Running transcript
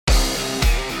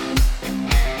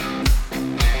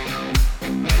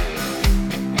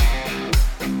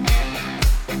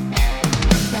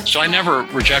So I never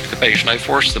reject the patient. I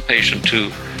force the patient to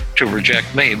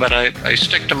reject me, but I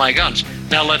stick to my guns.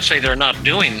 Now, let's say they're not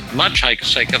doing much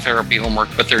psychotherapy homework,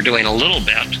 but they're doing a little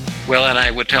bit. Well, then I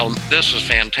would tell them, this is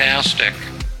fantastic.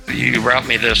 You brought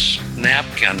me this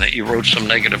napkin that you wrote some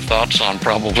negative thoughts on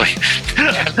probably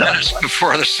 10 minutes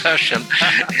before the session.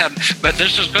 But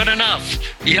this is good enough,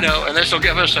 and this will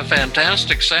give us a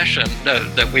fantastic session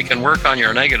that we can work on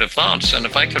your negative thoughts. And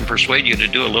if I can persuade you to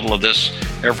do a little of this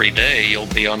every day, you'll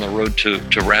be on the road to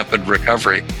rapid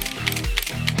recovery.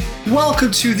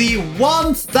 Welcome to the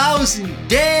 1000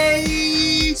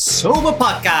 Day Sober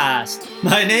Podcast.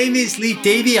 My name is Lee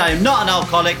Davey. I am not an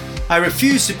alcoholic. I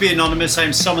refuse to be anonymous. I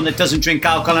am someone that doesn't drink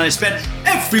alcohol, and I spend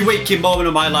every waking moment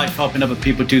of my life helping other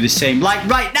people do the same. Like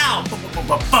right now.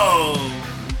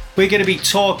 We're going to be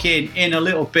talking in a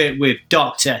little bit with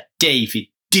Dr. David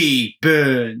D.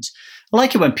 Burns. I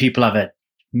like it when people have a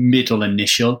middle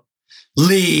initial.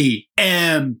 Lee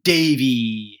M.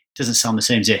 Davey. Doesn't sound the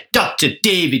same as it. Dr.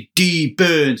 David D.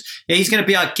 Burns. Yeah, he's going to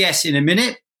be our guest in a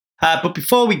minute. But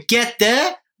before we get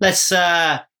there, let's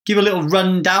give a little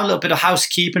rundown, a little bit of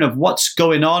housekeeping of what's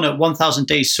going on at 1000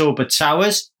 Days Sober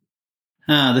Towers.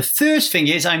 The first thing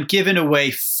is I'm giving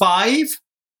away 5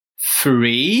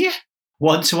 free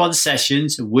one-to-one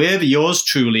sessions with yours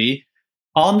truly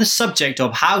on the subject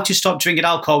of how to stop drinking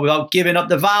alcohol without giving up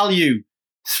the value.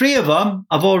 3 of them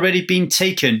have already been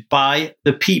taken by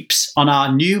the peeps on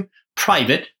our new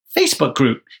private Facebook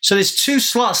group. So there's 2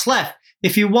 slots left.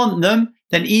 If you want them,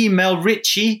 then email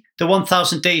Richie, the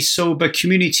 1000 Days Sober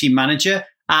Community Manager,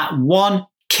 at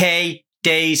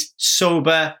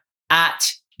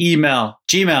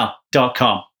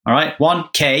 1kdayssober@gmail.com. All right,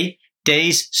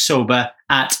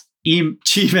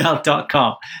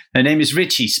 1kdayssober@gmail.com. Her name is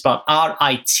Richie, spelled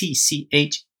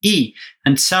Ritche.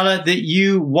 And tell her that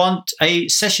you want a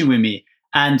session with me.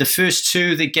 And the first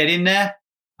 2 that get in there,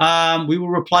 we will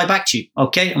reply back to you.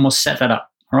 Okay, and we'll set that up.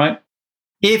 All right.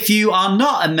 If you are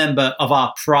not a member of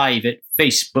our private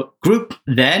Facebook group,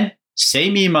 then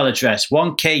same email address,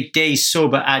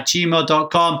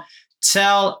 1kdayssober@gmail.com.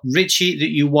 Tell Richie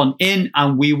that you want in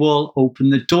and we will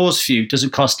open the doors for you. It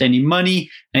doesn't cost any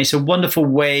money. And it's a wonderful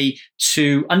way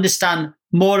to understand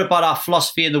more about our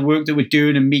philosophy and the work that we're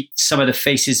doing and meet some of the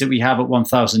faces that we have at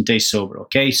 1000 Days Sober.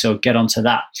 Okay, so get onto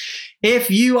that. If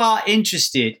you are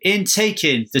interested in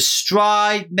taking the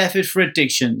STRIVE method for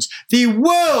addictions, the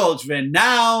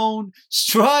world-renowned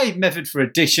STRIVE method for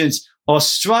addictions, or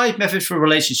STRIVE method for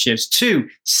relationships, 2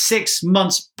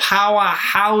 6-month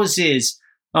powerhouses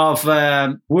of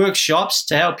workshops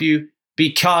to help you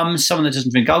become someone that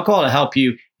doesn't drink alcohol, to help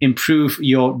you improve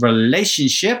your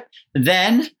relationship,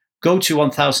 then go to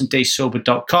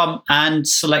 1000dayssober.com and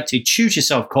select a Choose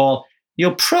Yourself call.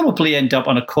 You'll probably end up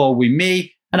on a call with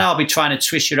me, and I'll be trying to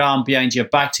twist your arm behind your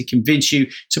back to convince you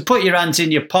to put your hands in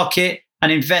your pocket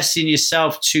and invest in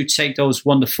yourself to take those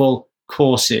wonderful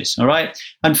courses. All right.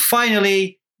 And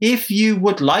finally, if you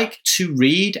would like to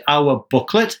read our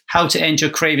booklet, How to End Your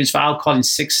Cravings for Alcohol in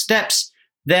 6 Steps,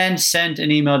 then send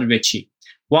an email to Richie,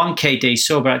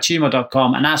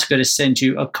 1kdayssober@gmail.com, and ask her to send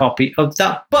you a copy of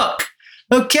that book.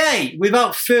 Okay,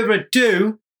 without further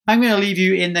ado, I'm going to leave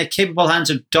you in the capable hands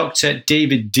of Dr.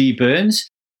 David D. Burns.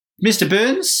 Mr.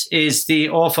 Burns is the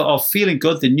author of Feeling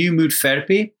Good, The New Mood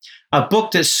Therapy, a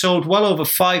book that's sold well over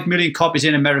 5 million copies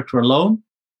in America alone.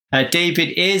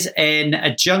 David is an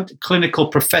adjunct clinical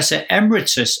professor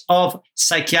emeritus of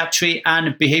psychiatry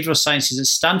and behavioral sciences at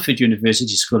Stanford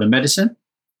University School of Medicine.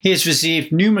 He has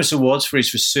received numerous awards for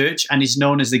his research and is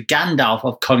known as the Gandalf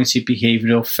of cognitive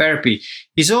behavioral therapy.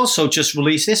 He's also just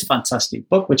released this fantastic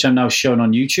book, which I'm now showing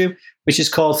on YouTube, which is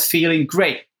called Feeling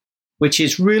Great, which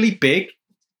is really big.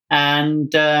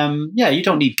 And you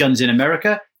don't need guns in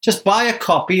America. Just buy a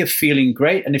copy of Feeling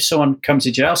Great. And if someone comes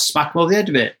to your house, smack them over the head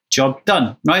with it. Job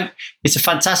done, right? It's a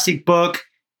fantastic book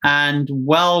and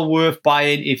well worth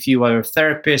buying if you are a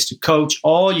therapist, a coach,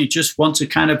 or you just want to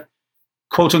kind of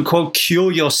quote unquote,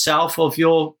 cure yourself of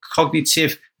your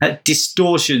cognitive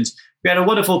distortions. We had a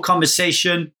wonderful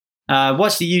conversation.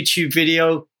 Watch the YouTube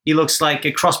video. He looks like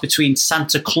a cross between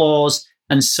Santa Claus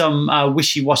and some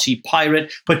wishy-washy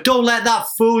pirate. But don't let that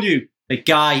fool you. The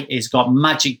guy has got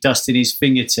magic dust in his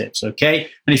fingertips, okay?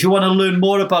 And if you want to learn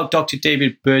more about Dr.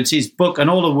 David Burns, his book and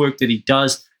all the work that he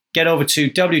does, get over to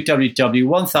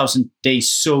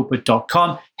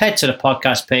www.1000dayssober.com, head to the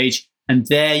podcast page, and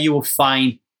there you will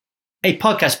find a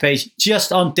podcast page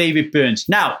just on David Burns.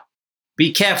 Now,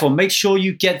 be careful. Make sure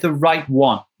you get the right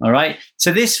one, all right?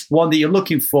 So this one that you're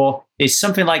looking for is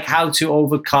something like how to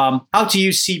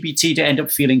use CBT to end up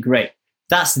feeling great.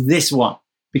 That's this one,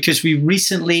 because we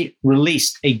recently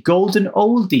released a golden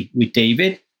oldie with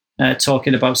David,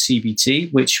 talking about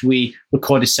CBT, which we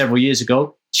recorded several years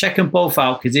ago. Check them both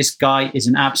out because this guy is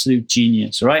an absolute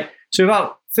genius, all right? So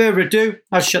without further ado,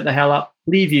 I'll shut the hell up,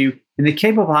 leave you in the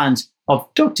capable hands of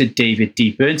Dr. David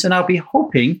D. Burns, and I'll be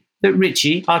hoping that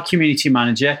Richie, our community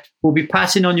manager, will be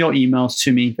passing on your emails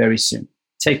to me very soon.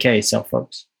 Take care of yourself,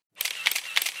 folks.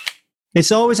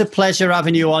 It's always a pleasure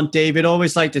having you on, David.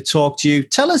 Always like to talk to you.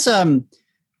 Tell us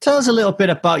a little bit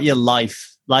about your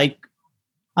life. Like,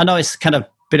 I know it's kind of a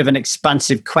bit of an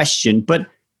expansive question, but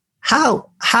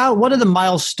what are the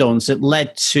milestones that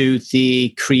led to the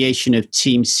creation of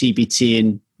Team CBT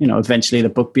and, eventually the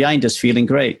book behind us, Feeling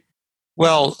Great?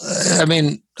 Well, I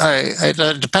mean,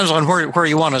 it depends on where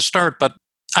you want to start, but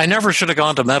I never should have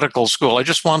gone to medical school. I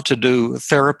just want to do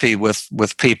therapy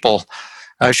with people.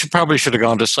 I probably should have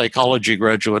gone to psychology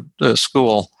graduate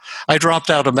school. I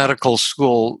dropped out of medical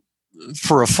school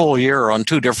for a full year on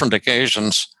 2 different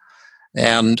occasions.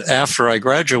 And after I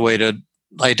graduated,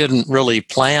 I didn't really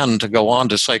plan to go on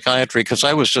to psychiatry because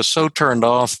I was just so turned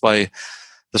off by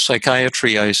the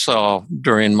psychiatry I saw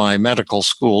during my medical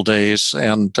school days.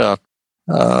 And, it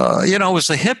was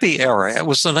the hippie era. It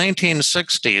was the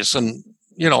 1960s. And,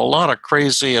 a lot of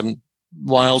crazy and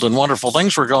wild and wonderful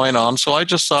things were going on. So I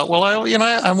just thought, well,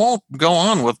 I won't go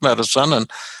on with medicine. And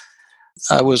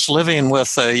I was living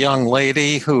with a young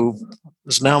lady who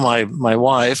is now my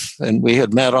wife, and we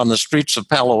had met on the streets of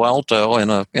Palo Alto in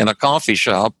a coffee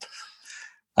shop.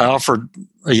 I offered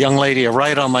a young lady a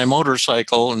ride on my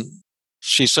motorcycle, and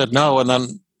she said no. And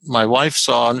then my wife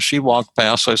saw, and she walked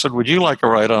past. I said, "Would you like a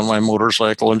ride on my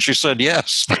motorcycle?" And she said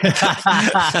yes.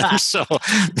 So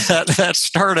that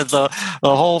started the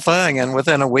whole thing. And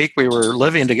within a week, we were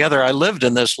living together. I lived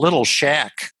in this little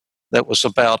shack that was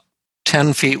about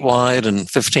 10 feet wide and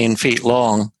 15 feet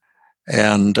long,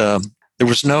 and there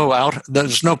was no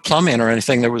plumbing or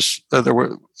anything. It was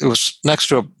next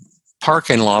to a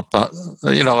parking lot,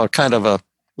 it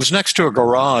was next to a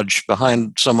garage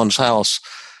behind someone's house.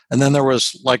 And then there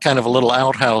was like kind of a little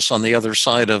outhouse on the other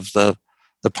side of the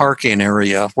parking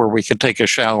area where we could take a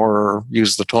shower or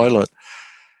use the toilet.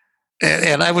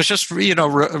 And I was just,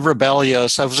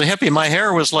 rebellious. I was a hippie. My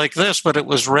hair was like this, but it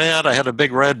was red. I had a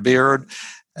big red beard.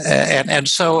 And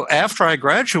so after I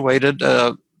graduated,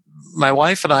 my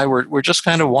wife and I were just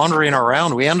kind of wandering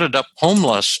around. We ended up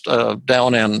homeless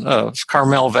down in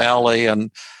Carmel Valley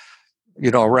and,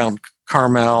 around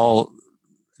Carmel,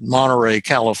 Monterey,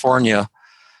 California.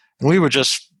 And we would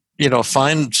just,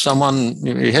 find someone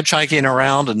hitchhiking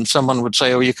around, and someone would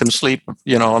say, "Oh, you can sleep,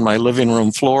 on my living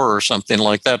room floor," or something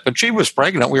like that. But she was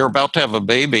pregnant. We were about to have a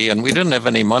baby, and we didn't have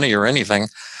any money or anything.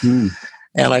 And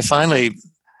I finally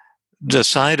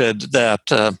decided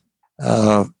that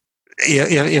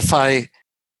if I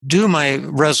do my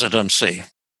residency,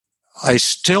 I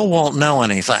still won't know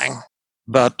anything,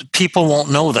 but people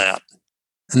won't know that.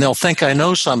 And they'll think I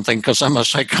know something because I'm a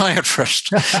psychiatrist.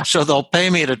 So they'll pay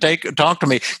me to talk to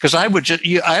me, because I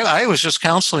was just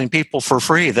counseling people for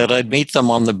free, that I'd meet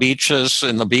them on the beaches,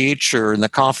 in the beach or in the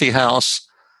coffee house.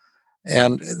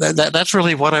 And that's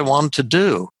really what I wanted to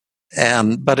do.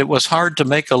 But it was hard to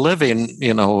make a living,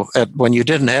 when you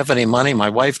didn't have any money. My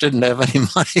wife didn't have any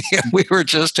money. We were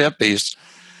just hippies.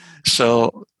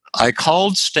 So I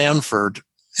called Stanford,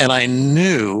 and I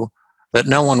knew that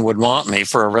no one would want me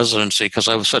for a residency because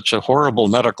I was such a horrible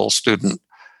medical student.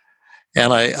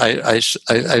 And I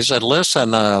said,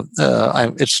 "Listen,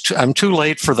 I'm too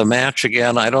late for the match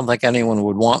again. I don't think anyone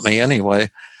would want me anyway.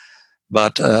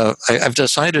 But I've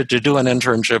decided to do an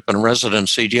internship and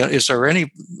residency. Is there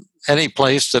any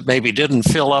place that maybe didn't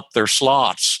fill up their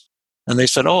slots?" And they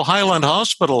said, "Oh, Highland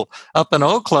Hospital up in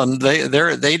Oakland,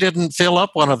 they didn't fill up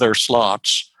one of their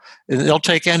slots. They'll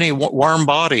take any warm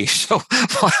body. So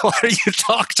why don't you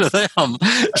talk to them?"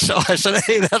 So I said,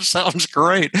 "Hey, that sounds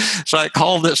great." So I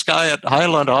called this guy at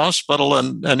Highland Hospital,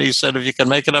 and he said, "If you can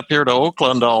make it up here to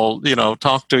Oakland, I'll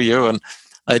talk to you." And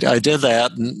I did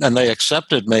that, and they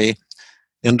accepted me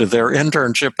into their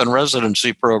internship and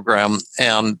residency program.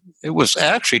 And it was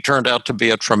actually turned out to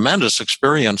be a tremendous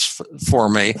experience for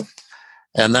me.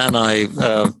 And then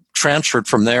I transferred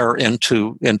from there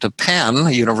into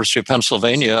Penn, University of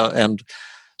Pennsylvania, and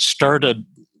started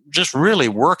just really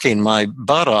working my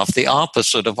butt off, the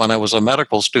opposite of when I was a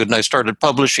medical student. I started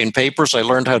publishing papers. I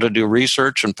learned how to do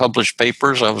research and publish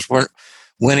papers. I was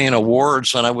winning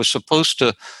awards, and I was supposed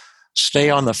to stay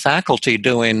on the faculty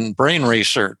doing brain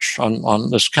research on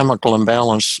this chemical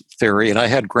imbalance theory, and I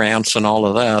had grants and all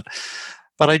of that.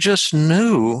 But I just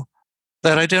knew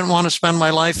that I didn't want to spend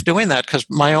my life doing that, because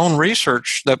my own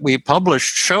research that we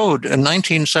published showed in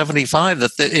 1975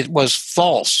 that it was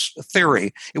false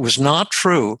theory. It was not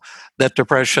true that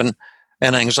depression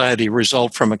and anxiety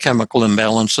result from a chemical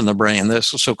imbalance in the brain, this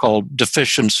so-called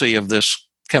deficiency of this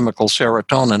chemical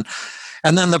serotonin.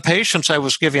 And then the patients I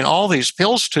was giving all these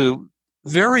pills to,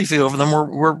 very few of them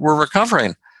were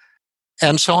recovering.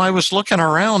 And so I was looking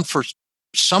around for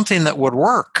something that would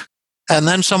work. And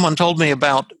then someone told me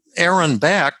about Aaron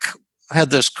Beck had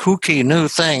this kooky new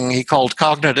thing he called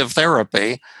cognitive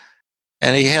therapy.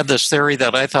 And he had this theory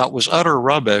that I thought was utter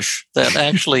rubbish, that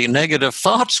actually negative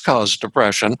thoughts cause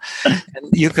depression. And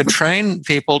you could train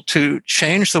people to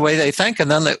change the way they think,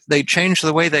 and then they change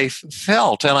the way they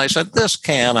felt. And I said, this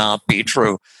cannot be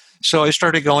true. So I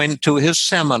started going to his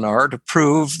seminar to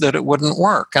prove that it wouldn't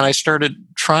work. And I started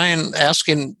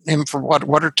asking him for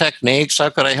what are techniques?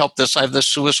 How could I help this? I have this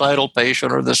suicidal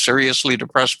patient or this seriously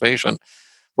depressed patient.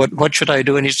 What should I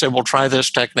do? And he said, well, try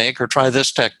this technique or try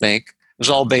this technique. It was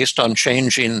all based on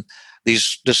changing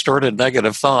these distorted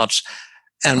negative thoughts.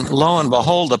 And lo and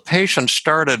behold, the patients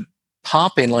started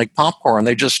popping like popcorn.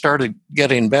 They just started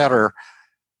getting better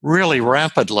really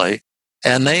rapidly.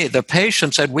 And the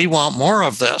patient said, we want more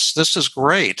of this. This is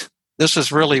great. This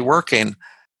is really working.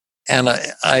 And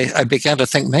I began to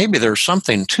think maybe there's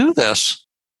something to this.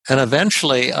 And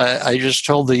eventually, I just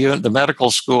told the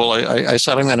medical school, I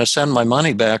said, I'm going to send my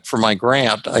money back for my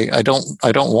grant. I don't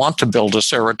want to build a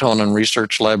serotonin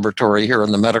research laboratory here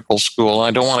in the medical school. I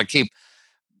don't want to keep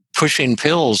pushing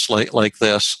pills like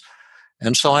this.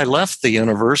 And so I left the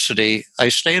university. I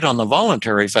stayed on the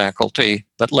voluntary faculty,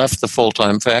 but left the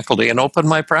full-time faculty and opened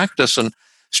my practice and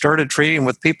started treating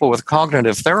with people with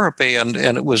cognitive therapy. And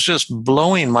it was just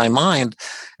blowing my mind.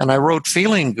 And I wrote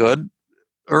Feeling Good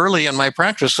early in my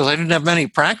practice because I didn't have many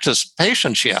practice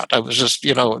patients yet. I was just,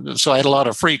 so I had a lot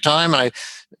of free time,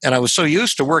 and I was so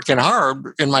used to working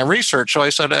hard in my research. So I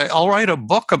said, I'll write a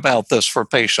book about this for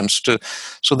patients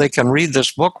so they can read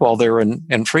this book while they're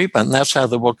in treatment. And that's how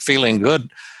the book Feeling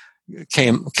Good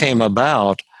came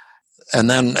about. And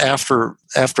then after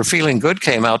Feeling Good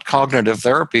came out, cognitive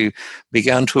therapy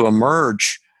began to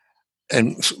emerge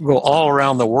and go all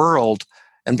around the world,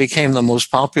 and became the most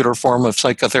popular form of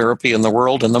psychotherapy in the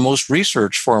world and the most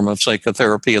researched form of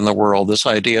psychotherapy in the world, this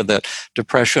idea that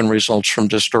depression results from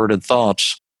distorted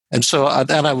thoughts. And so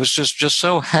then I was just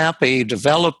so happy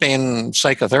developing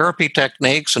psychotherapy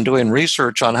techniques and doing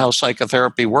research on how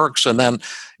psychotherapy works. And then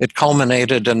it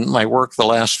culminated in my work the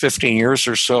last 15 years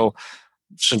or so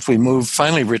since we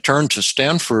finally returned to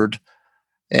Stanford.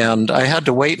 And I had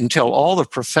to wait until all the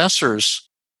professors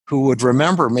who would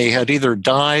remember me had either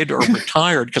died or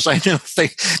retired, because I knew if they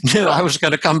knew I was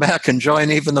going to come back and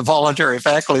join even the voluntary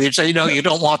faculty, they'd say, no, you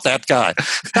don't want that guy.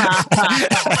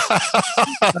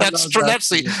 That's true. That's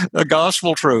the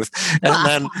gospel truth. And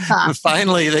then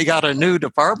finally they got a new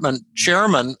department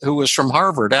chairman who was from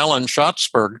Harvard, Alan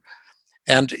Schatzberg.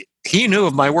 And he knew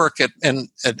of my work in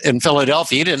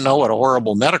Philadelphia. He didn't know what a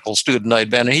horrible medical student I'd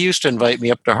been. And he used to invite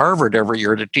me up to Harvard every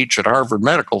year to teach at Harvard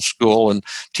Medical School and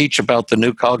teach about the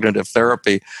new cognitive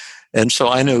therapy. And so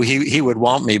I knew he would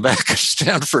want me back at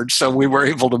Stanford. So we were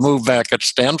able to move back at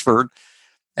Stanford.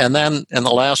 And then in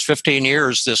the last 15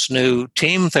 years, this new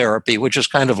team therapy, which is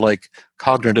kind of like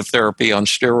cognitive therapy on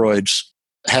steroids,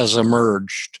 has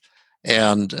emerged.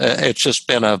 And it's just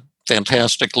been a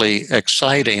fantastically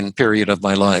exciting period of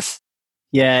my life.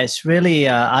 Yeah, it's really,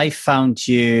 I found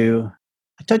you,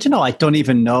 I don't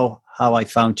even know how I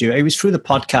found you. It was through the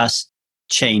podcast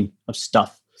chain of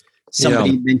stuff.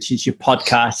 Somebody mentions your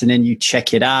podcast and then you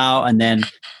check it out. And then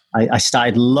I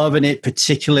started loving it,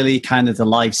 particularly kind of the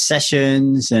live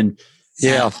sessions. And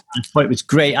I thought it was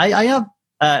great. I have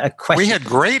a question. We had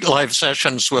great live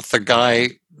sessions with the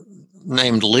guy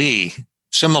named Lee,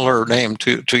 similar name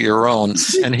to your own.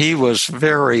 And he was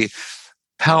very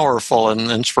powerful and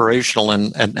inspirational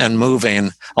and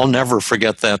moving. I'll never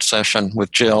forget that session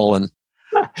with Jill. And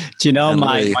do you know,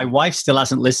 my wife still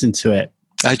hasn't listened to it.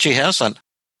 She hasn't.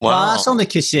 Wow. Well, that's only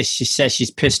because she says she's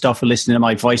pissed off for listening to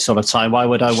my voice all the time. Why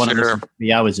would I want to listen to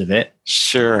 3 hours of it?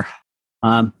 Sure.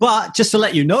 But just to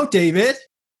let you know, David,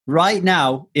 right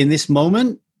now, in this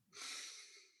moment,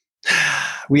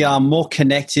 we are more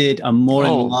connected and more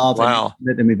in love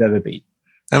than we've ever been.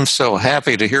 I'm so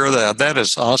happy to hear that. That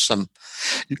is awesome.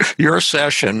 Your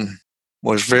session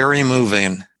was very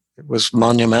moving. It was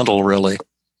monumental, really.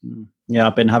 Yeah,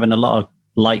 I've been having a lot of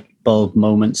light bulb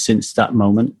moments since that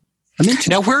moment.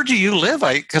 Now, where do you live?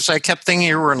 Because I kept thinking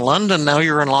you were in London. Now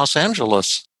you're in Los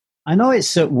Angeles. I know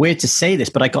it's weird to say this,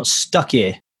 but I got stuck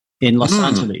here in Los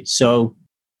Angeles. So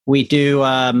we've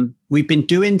been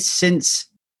doing since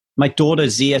my daughter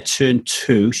Zia turned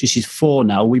 2. She's 4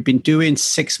 now. We've been doing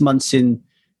 6 months in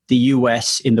the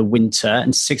US in the winter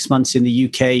and 6 months in the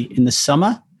UK in the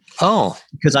summer. Oh.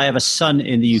 because I have a son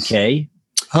in the UK.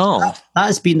 Oh. That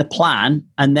has been the plan.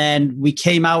 And then we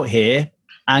came out here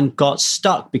and got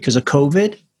stuck because of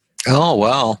COVID. Oh,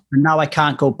 wow. And now I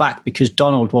can't go back because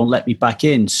Donald won't let me back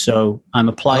in. So I'm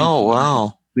applying for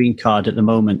a green card at the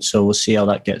moment. So we'll see how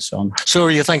that gets on. So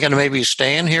are you thinking of maybe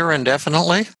staying here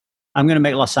indefinitely? I'm going to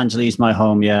make Los Angeles my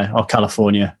home, or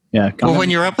California. Yeah. Well, when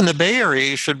you're up in the Bay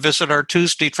Area, you should visit our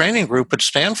Tuesday training group at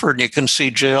Stanford, and you can see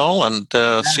Jill and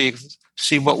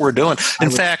see what we're doing.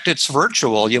 In fact, it's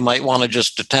virtual. You might want to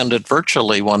just attend it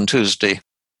virtually one Tuesday.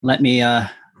 Let me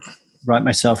write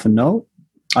myself a note.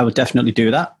 I would definitely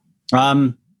do that.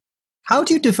 How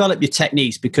do you develop your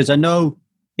techniques? Because I know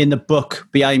in the book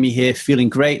behind me here, Feeling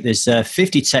Great, there's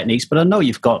 50 techniques, but I know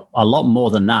you've got a lot more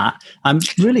than that. I'm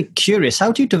really curious.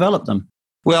 How do you develop them?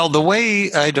 Well, the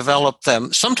way I develop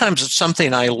them, sometimes it's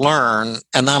something I learn,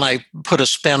 and then I put a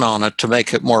spin on it to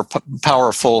make it more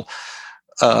powerful.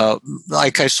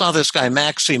 Like I saw this guy,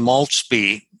 Maxie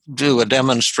Maltzby, do a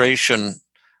demonstration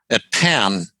at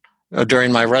Penn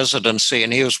during my residency,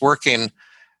 and he was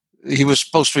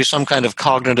supposed to be some kind of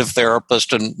cognitive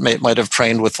therapist and might have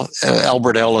trained with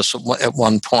Albert Ellis at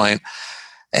one point.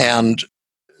 And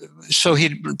so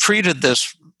he treated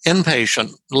this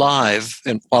inpatient live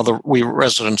while we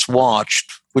residents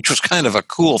watched, which was kind of a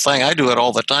cool thing. I do it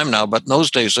all the time now, but in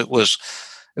those days it was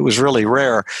really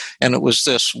rare. And it was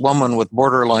this woman with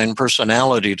borderline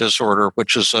personality disorder,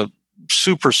 which is a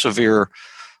super severe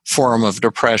form of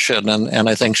depression. And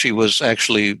I think she was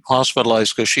actually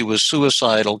hospitalized because she was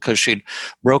suicidal because she'd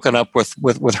broken up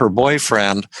with her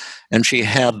boyfriend. And she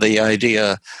had the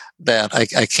idea that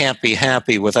I can't be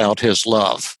happy without his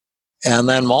love. And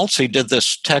then Maltzy did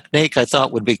this technique I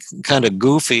thought would be kind of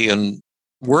goofy and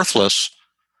worthless,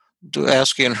 to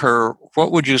asking her,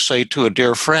 what would you say to a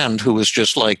dear friend who was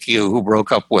just like you, who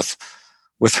broke up with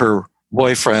her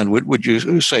boyfriend? Would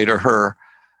you say to her,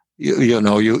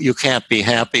 you can't be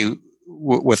happy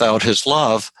without his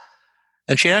love?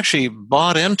 And she actually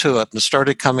bought into it and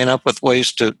started coming up with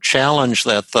ways to challenge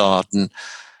that thought. And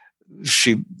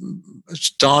it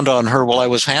dawned on her, well, I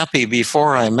was happy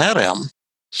before I met him.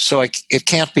 So it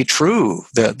can't be true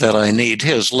that I need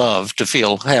his love to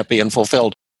feel happy and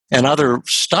fulfilled, and other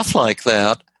stuff like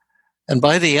that. And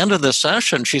by the end of the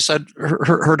session, she said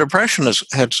her depression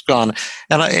had gone,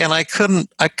 and I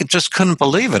just couldn't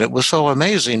believe it. It was so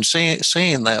amazing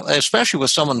seeing that, especially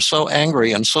with someone so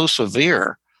angry and so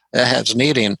severe as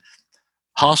needing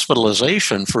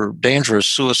hospitalization for dangerous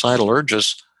suicidal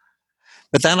urges.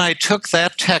 But then I took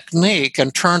that technique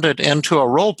and turned it into a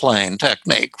role-playing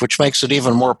technique, which makes it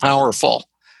even more powerful.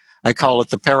 I call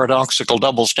it the paradoxical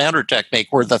double standard technique,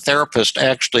 where the therapist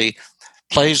actually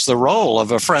plays the role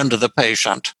of a friend to the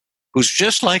patient who's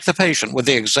just like the patient with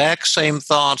the exact same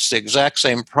thoughts, the exact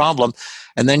same problem.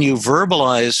 And then you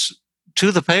verbalize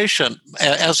to the patient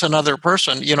as another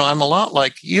person, I'm a lot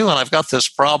like you and I've got this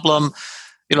problem.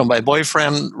 My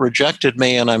boyfriend rejected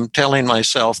me and I'm telling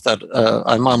myself that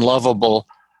I'm unlovable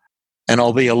and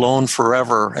I'll be alone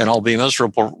forever and I'll be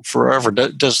miserable forever.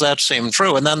 Does that seem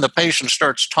true? And then the patient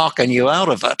starts talking you out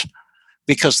of it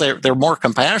because they're more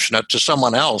compassionate to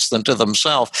someone else than to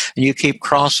themselves. And you keep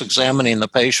cross-examining the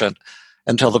patient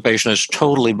until the patient has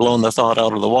totally blown the thought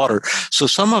out of the water. So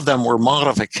some of them were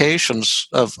modifications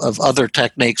of other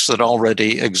techniques that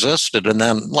already existed. And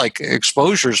then, like,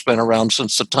 exposure's been around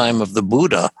since the time of the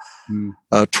Buddha,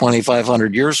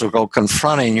 2,500 years ago,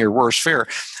 confronting your worst fear.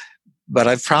 But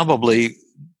I've probably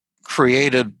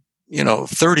created,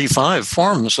 35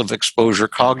 forms of exposure,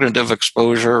 cognitive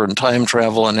exposure and time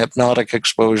travel and hypnotic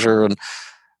exposure and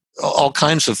all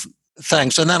kinds of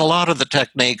things. And then a lot of the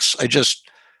techniques I just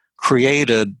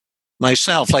created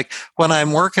myself. Like when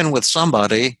I'm working with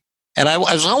somebody, and I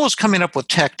was always coming up with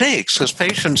techniques because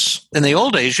patients in the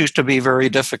old days used to be very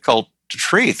difficult to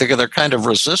treat. They're kind of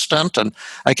resistant, and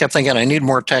I kept thinking I need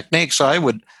more techniques. So I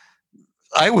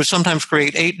would sometimes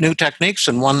create 8 new techniques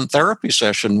in one therapy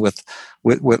session with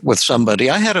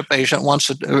somebody. I had a patient once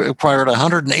that acquired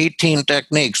 118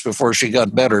 techniques before she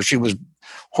got better. She was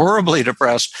horribly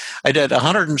depressed. I did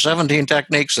 117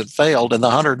 techniques that failed, and the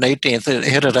 118th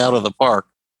hit it out of the park.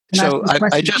 So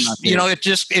I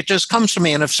just, it just comes to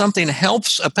me. And if something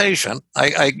helps a patient,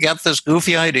 I get this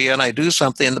goofy idea and I do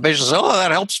something and the patient says, oh,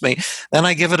 that helps me. Then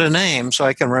I give it a name so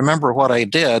I can remember what I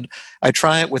did. I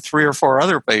try it with 3 or 4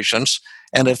 other patients.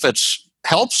 And if it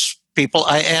helps people,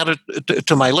 I add it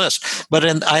to my list. But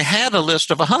I had a list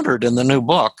of 100 in the new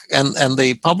book, and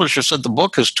the publisher said the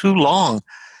book is too long.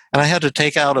 And I had to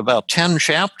take out about 10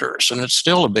 chapters, and it's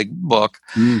still a big book.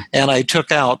 And I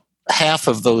took out half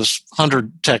of those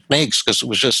 100 techniques because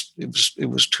it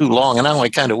was too long. And now I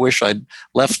kind of wish I'd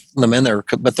left them in there.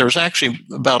 But there's actually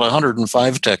about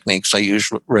 105 techniques I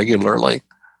use regularly.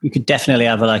 You could definitely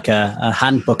have a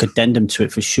handbook addendum to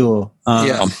it for sure.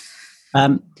 Yeah.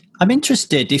 I'm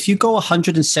interested, if you go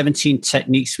 117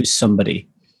 techniques with somebody,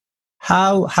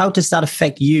 how does that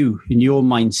affect you in your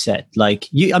mindset?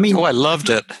 I loved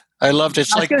it.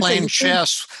 It's like playing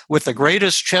chess with the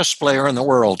greatest chess player in the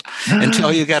world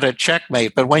until you get a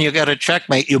checkmate. But when you get a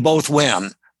checkmate, you both win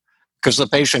because the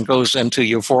patient goes into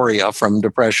euphoria from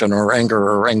depression or anger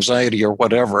or anxiety or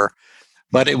whatever.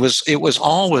 But it was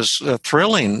always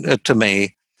thrilling to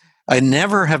me. I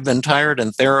never have been tired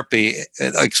in therapy,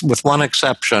 with one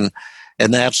exception,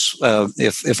 and that's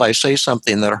if I say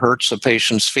something that hurts a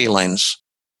patient's feelings.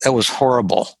 That was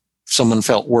horrible. Someone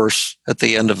felt worse at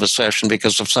the end of a session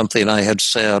because of something I had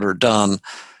said or done.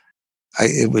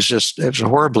 It was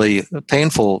horribly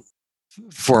painful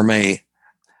for me.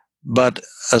 But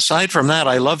aside from that,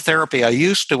 I love therapy. I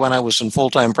used to, when I was in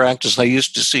full-time practice, I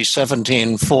used to see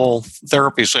 17 full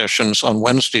therapy sessions on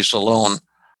Wednesdays alone,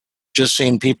 just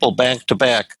seeing people back to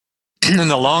back.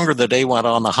 And the longer the day went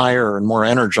on, the higher and more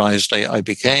energized I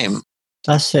became.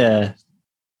 That's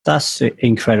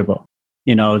incredible.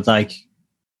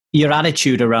 Your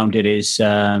attitude around it is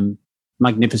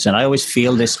magnificent. I always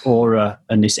feel this aura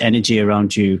and this energy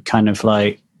around you, kind of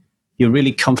like you're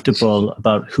really comfortable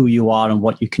about who you are and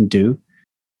what you can do.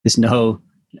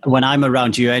 When I'm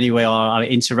around you anyway, or I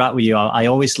interact with you, I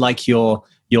always like your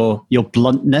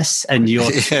bluntness and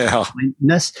your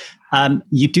kindness.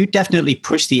 You do definitely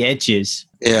push the edges.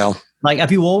 Yeah.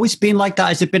 Have you always been like that?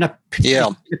 Has there been a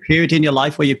period in your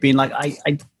life where you've been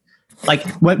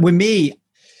with me,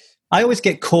 I always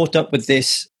get caught up with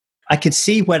this. I could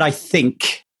see where I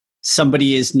think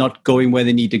somebody is not going where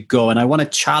they need to go, and I want to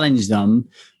challenge them,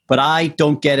 but I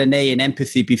don't get an A in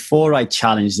empathy before I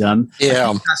challenge them.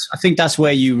 Yeah. I think that's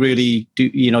where you really do,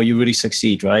 you really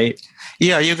succeed, right?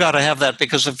 Yeah, you got to have that,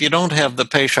 because if you don't have the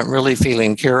patient really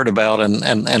feeling cared about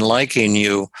and liking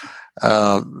you,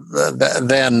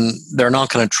 then they're not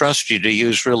going to trust you to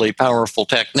use really powerful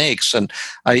techniques. And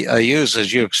I use,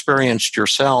 as you experienced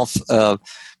yourself,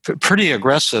 pretty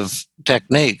aggressive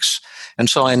techniques. And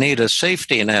so I need a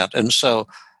safety net. And so,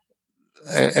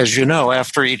 as you know,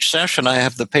 after each session, I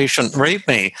have the patient rate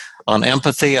me on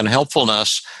empathy and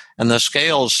helpfulness, and the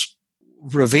scales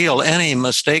reveal any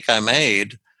mistake I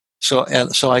made. So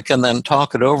I can then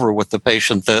talk it over with the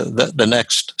patient the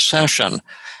next session.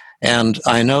 And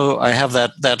I know I have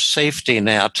that safety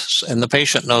net, and the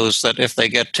patient knows that if they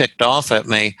get ticked off at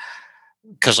me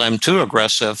because I'm too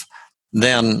aggressive,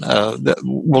 then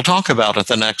we'll talk about it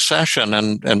the next session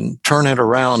and turn it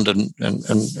around and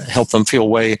help them feel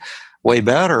way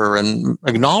better and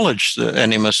acknowledge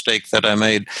any mistake that I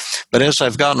made. But as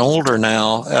I've gotten older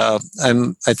now,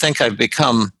 I think I've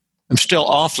become, I'm still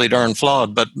awfully darn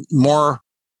flawed, but more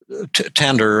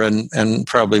tender and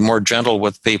probably more gentle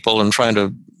with people, and trying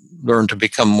to learn to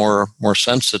become more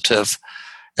sensitive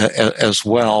as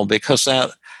well, because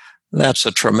that's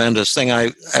a tremendous thing.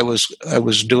 I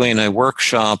was doing a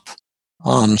workshop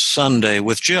on Sunday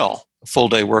with Jill, a full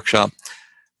day workshop,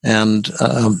 and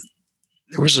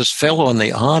there was this fellow in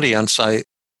the audience.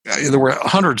 There were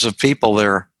hundreds of people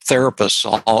there, therapists,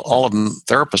 all of them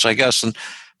therapists, I guess,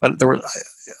 but there were.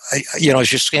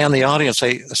 As you scan the audience,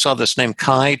 I saw this name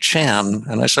Kai Chan,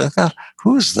 and I said,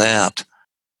 "Who's that?"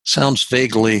 Sounds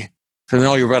vaguely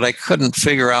familiar, but I couldn't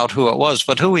figure out who it was.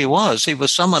 But who he was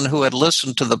someone who had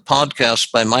listened to the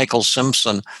podcast by Michael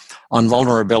Simpson on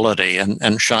vulnerability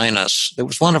and shyness. It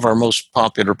was one of our most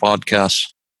popular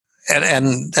podcasts.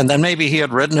 And then maybe he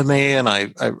had written to me, and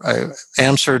I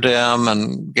answered him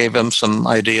and gave him some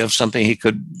idea of something he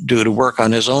could do to work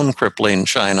on his own crippling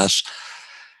shyness.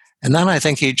 And then I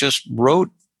think he just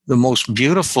wrote the most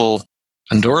beautiful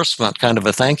endorsement, kind of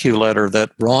a thank you letter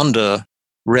that Rhonda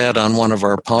read on one of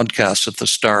our podcasts at the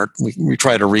start. We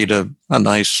try to read a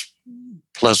nice,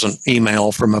 pleasant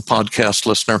email from a podcast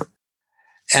listener.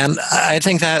 And I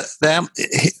think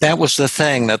that was the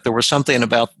thing, that there was something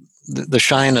about the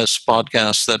shyness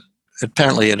podcast that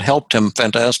apparently had helped him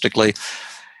fantastically.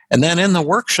 And then in the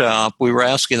workshop, we were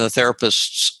asking the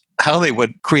therapists how they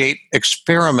would create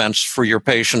experiments for your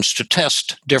patients to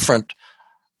test different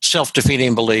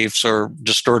self-defeating beliefs or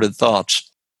distorted thoughts.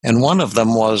 And one of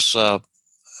them was,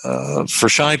 for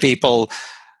shy people,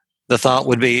 the thought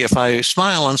would be, if I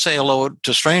smile and say hello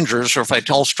to strangers, or if I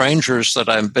tell strangers that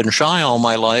I've been shy all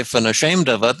my life and ashamed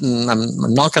of it, and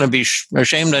I'm not going to be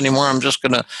ashamed anymore,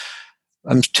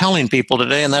 I'm telling people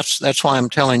today, and that's why I'm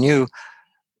telling you.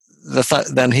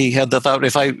 Then he had the thought,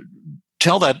 if I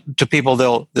tell that to people,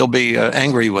 they'll be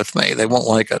angry with me. They won't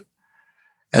like it.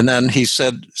 And then he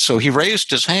said, so he raised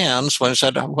his hands when I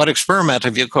said, what experiment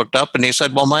have you cooked up? And he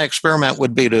said, well, my experiment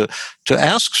would be to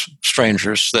ask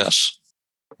strangers this.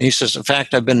 And he says, in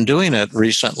fact, I've been doing it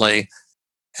recently,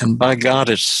 and by God,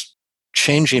 it's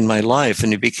changing my life.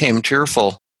 And he became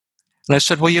tearful. And I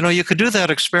said, well, you could do that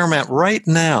experiment right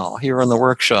now here in the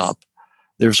workshop.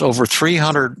 There's over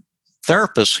 300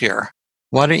 therapists here.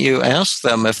 Why don't you ask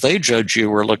them if they judge you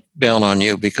or look down on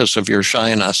you because of your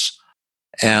shyness?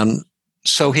 And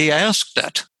so he asked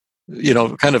it,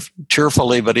 kind of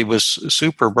tearfully, but he was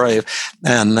super brave.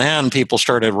 And then people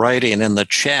started writing in the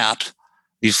chat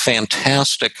these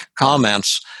fantastic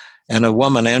comments. And a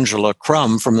woman, Angela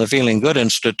Crum from the Feeling Good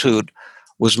Institute,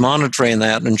 was monitoring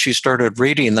that, and she started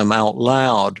reading them out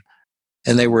loud.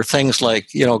 And they were things like,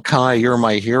 Kai, you're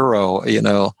my hero.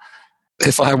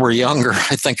 If I were younger,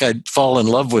 I think I'd fall in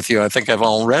love with you. I think I'm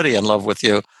already in love with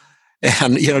you.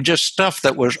 And, just stuff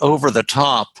that was over the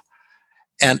top.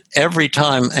 And every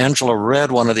time Angela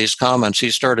read one of these comments, he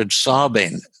started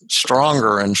sobbing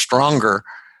stronger and stronger.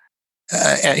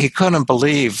 He couldn't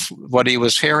believe what he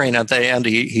was hearing at the end.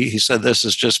 He said, this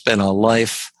has just been a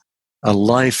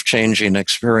life-changing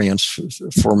experience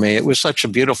for me. It was such a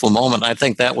beautiful moment. I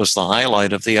think that was the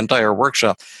highlight of the entire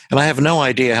workshop. And I have no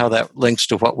idea how that links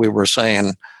to what we were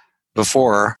saying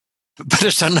before, but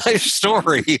it's a nice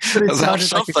story about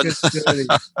something. Like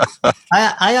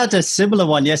I had a similar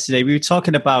one yesterday. We were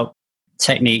talking about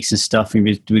techniques and stuff,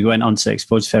 and we went on to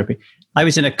exposure therapy. I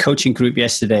was in a coaching group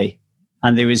yesterday,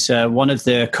 and there was one of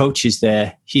the coaches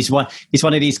there. He's one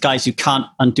of these guys who can't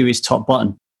undo his top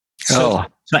button. So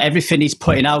everything he's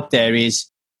putting out there is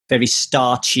very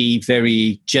starchy,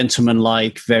 very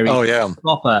gentlemanlike, very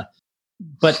proper.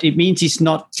 But it means he's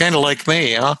not... Kind of like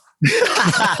me, huh?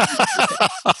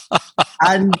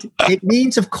 And it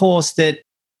means, of course, that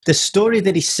the story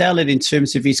that he's selling in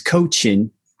terms of his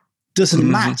coaching doesn't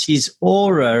match his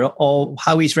aura or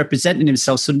how he's representing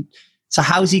himself. So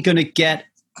how's he going to get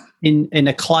in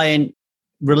a client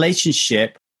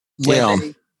relationship where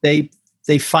they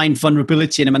find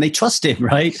vulnerability in him and they trust him,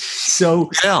 right?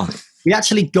 So we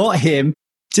actually got him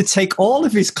to take all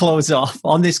of his clothes off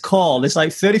on this call. There's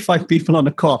like 35 people on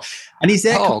the call, and he's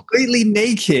there completely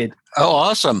naked. Oh,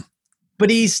 awesome. But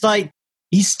he's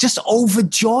just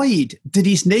overjoyed that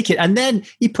he's naked. And then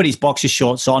he put his boxer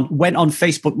shorts on, went on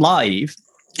Facebook Live,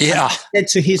 and said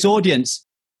to his audience,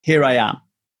 here I am.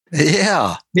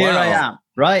 Yeah. Here I am,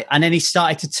 right? And then he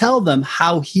started to tell them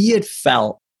how he had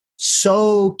felt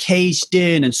so caged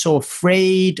in and so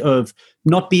afraid of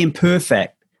not being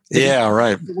perfect. Yeah,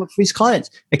 right. For his clients,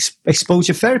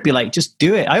 exposure therapy, like just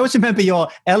do it. I always remember your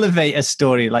elevator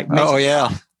story. Like, I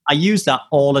use that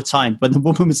all the time. When the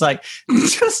woman was like,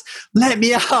 "Just let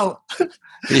me out."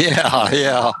 Yeah. I've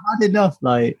had enough.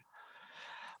 Like,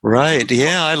 right.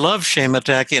 Yeah, I love shame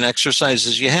attacking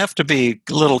exercises. You have to be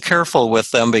a little careful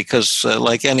with them because,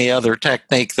 like any other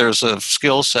technique, there's a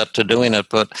skill set to doing it.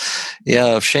 But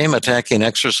shame attacking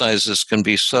exercises can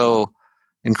be so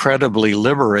incredibly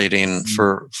liberating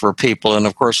for people. And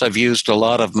of course, I've used a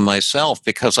lot of them myself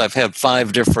because I've had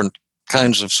 5 different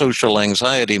kinds of social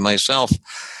anxiety myself.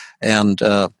 And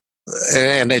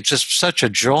it's just such a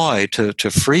joy to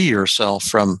free yourself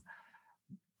from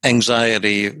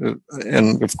anxiety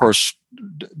and, of course,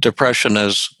 depression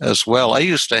as well. I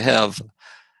used to have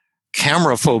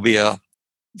camera phobia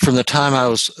from the time I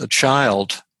was a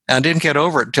child. And I didn't get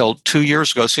over it until 2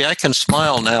 years ago. See, I can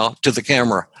smile now to the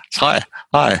camera. Hi.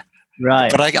 Right.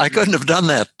 But I couldn't have done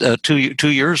that 2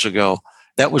 years ago.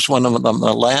 That was one of the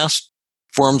last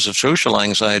forms of social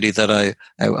anxiety that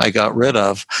I got rid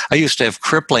of. I used to have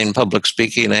crippling public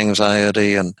speaking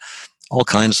anxiety and all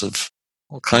kinds of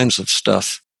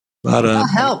stuff. But, that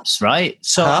helps, right?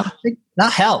 So I think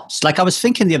that helps. Like I was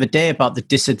thinking the other day about the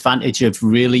disadvantage of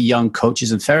really young coaches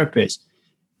and therapists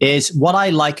is what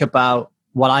I like about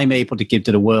what I'm able to give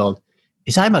to the world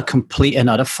is I'm a complete and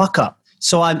utter fuck up.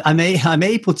 So I'm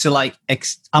able to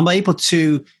I'm able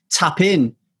to tap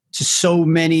in to so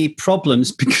many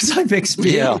problems because I've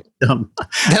experienced them.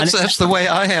 That's the way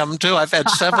I am too. I've had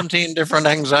 17 different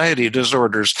anxiety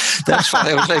disorders. That's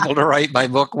why I was able to write my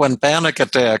book, When Panic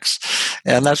Attacks.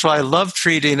 And that's why I love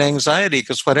treating anxiety,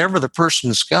 because whatever the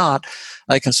person's got,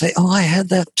 I can say, oh, I had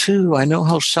that too. I know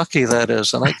how sucky that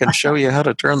is. And I can show you how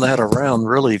to turn that around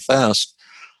really fast.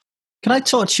 Can I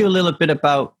talk to you a little bit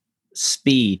about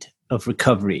speed of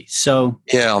recovery? So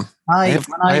I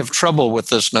have trouble with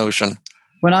this notion.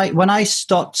 When I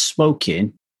stopped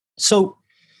smoking, so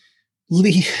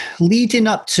leading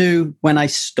up to when I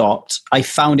stopped, I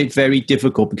found it very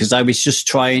difficult because I just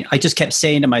kept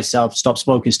saying to myself, stop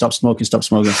smoking, stop smoking, stop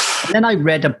smoking. And then I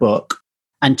read a book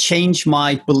and changed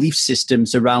my belief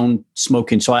systems around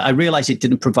smoking. So I realized it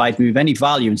didn't provide me with any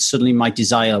value, and suddenly my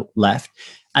desire left.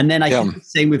 And then I did the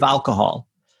same with alcohol.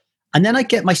 And then I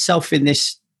get myself in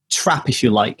this trap, if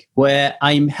you like, where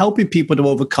I'm helping people to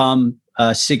overcome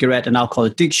cigarette and alcohol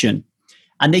addiction.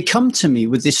 And they come to me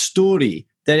with this story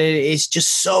that it is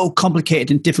just so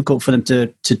complicated and difficult for them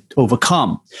to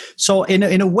overcome. So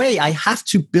in a way, I have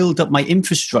to build up my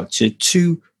infrastructure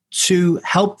to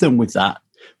help them with that.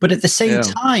 But at the same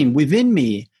time, within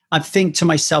me, I think to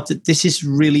myself that this is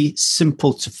really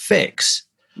simple to fix.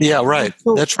 Yeah, right.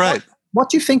 So that's right. What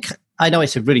do you think? I know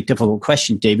it's a really difficult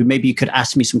question, David. Maybe you could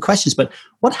ask me some questions, but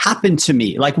what happened to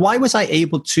me? Like, why was I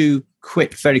able to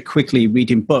quit very quickly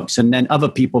reading books, and then other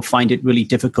people find it really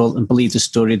difficult and believe the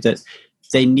story that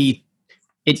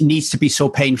it needs to be so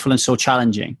painful and so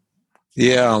challenging?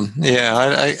 Yeah.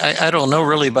 I don't know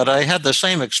really, but I had the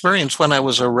same experience when I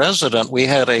was a resident. We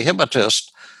had a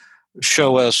hypnotist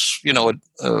show us,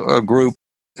 a group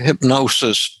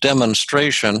hypnosis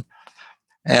demonstration,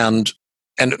 and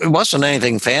it wasn't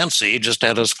anything fancy. He just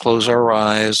had us close our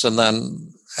eyes and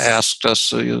then asked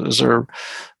us, is there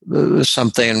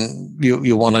something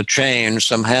you want to change,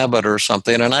 some habit or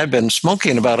something? And I'd been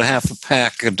smoking about a half a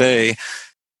pack a day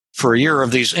for a year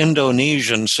of these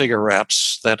Indonesian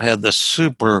cigarettes that had this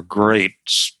super great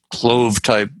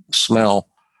clove-type smell.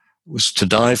 It was to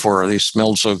die for. They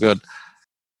smelled so good.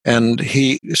 And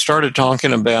he started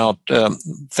talking about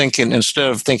instead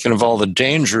of thinking of all the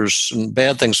dangers and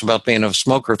bad things about being a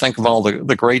smoker, think of all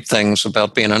the great things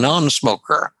about being a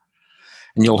non-smoker.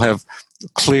 And you'll have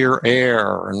clear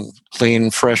air and clean,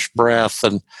 fresh breath,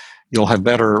 and you'll have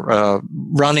better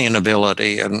running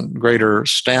ability and greater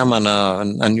stamina,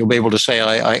 and you'll be able to say,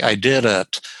 I did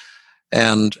it.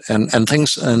 And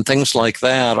things like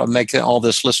that. I'll make all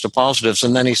this list of positives.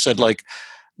 And then he said,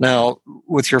 now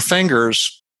with your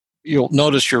fingers, you'll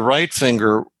notice your right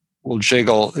finger will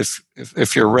jiggle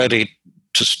if you're ready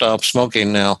to stop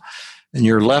smoking now, and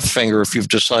your left finger if you've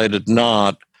decided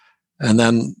not, and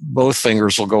then both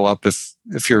fingers will go up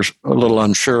if you're a little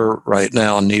unsure right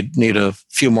now and need a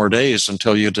few more days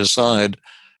until you decide.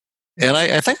 And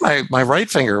I think my right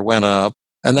finger went up,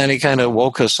 and then he kind of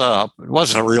woke us up. It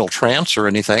wasn't a real trance or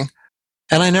anything,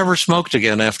 and I never smoked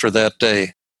again after that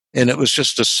day. And it was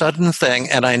just a sudden thing.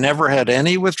 And I never had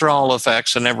any withdrawal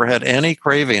effects. I never had any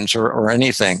cravings or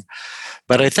anything.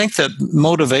 But I think that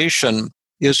motivation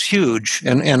is huge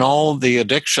in all the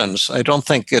addictions. I don't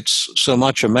think it's so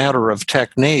much a matter of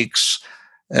techniques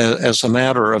as a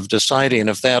matter of deciding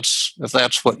if that's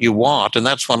what you want. And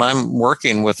that's when I'm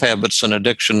working with habits and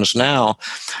addictions now.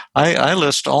 I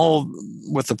list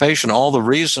with the patient all the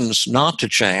reasons not to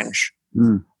change.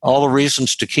 All the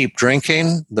reasons to keep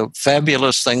drinking, the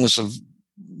fabulous things of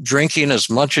drinking as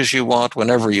much as you want,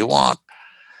 whenever you want.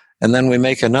 And then we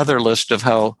make another list of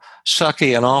how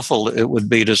sucky and awful it would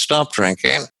be to stop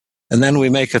drinking. And then we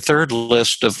make a third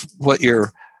list of what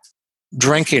your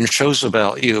drinking shows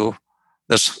about you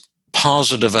that's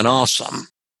positive and awesome.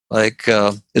 It's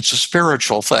a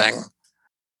spiritual thing,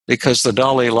 because the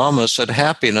Dalai Lama said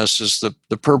happiness is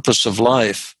the purpose of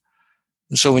life.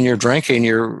 And so when you're drinking,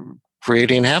 you're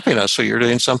creating happiness. So you're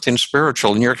doing something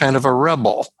spiritual, and you're kind of a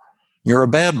rebel. You're a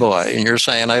bad boy, and you're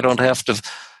saying, I don't have to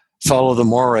follow the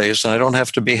mores, and I don't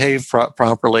have to behave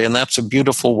properly. And that's a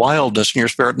beautiful wildness in your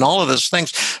spirit. And all of those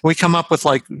things, we come up with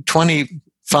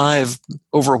 25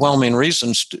 overwhelming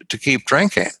reasons to keep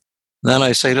drinking. And then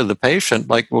I say to the patient,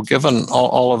 well, given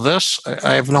all of this,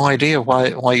 I have no idea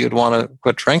why you'd want to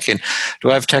quit drinking.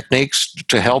 Do I have techniques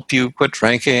to help you quit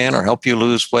drinking or help you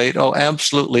lose weight? Oh,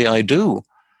 absolutely, I do.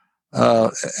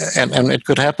 And it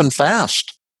could happen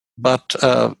fast, but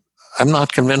I'm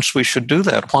not convinced we should do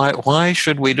that. Why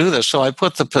should we do this? So I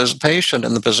put the patient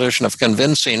in the position of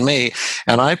convincing me,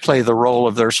 and I play the role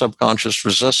of their subconscious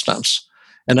resistance.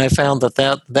 And I found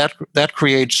that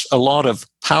creates a lot of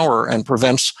power and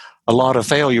prevents a lot of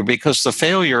failure, because the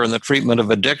failure in the treatment of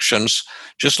addictions,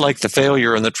 just like the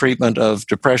failure in the treatment of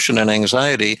depression and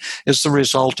anxiety, is the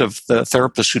result of the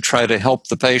therapists who try to help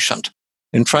the patient.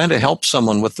 In trying to help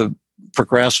someone with the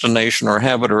procrastination or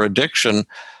habit or addiction,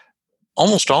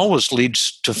 almost always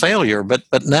leads to failure. But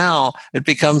now it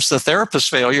becomes the therapist's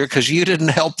failure because you didn't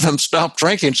help them stop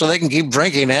drinking, so they can keep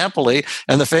drinking happily,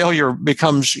 and the failure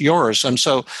becomes yours. And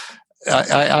so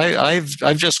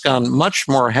I've just gone much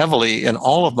more heavily in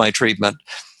all of my treatment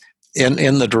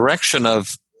in the direction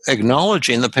of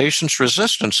acknowledging the patient's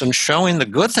resistance and showing the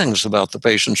good things about the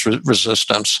patient's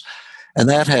resistance. And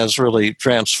that has really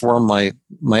transformed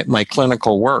my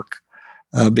clinical work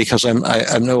because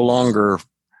I'm no longer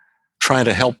trying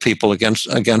to help people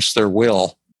against their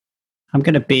will. I'm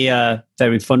going to be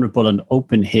very vulnerable and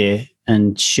open here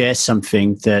and share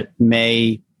something that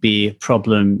may be a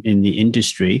problem in the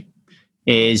industry.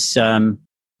 Is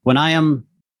when I am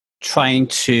trying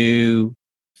to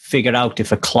figure out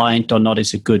if a client or not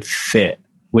is a good fit,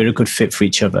 we're a good fit for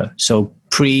each other. So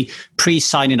pre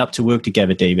signing up to work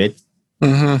together, David,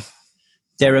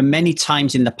 there are many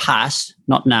times in the past,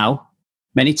 not now,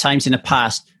 many times in the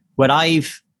past where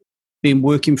I've been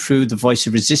working through the voice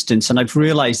of resistance and I've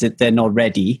realized that they're not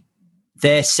ready.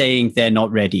 They're saying they're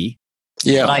not ready.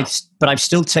 Yeah. But I've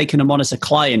still taken them on as a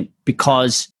client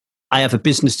because I have a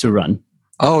business to run.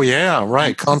 Oh, yeah,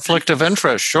 right. Conflict of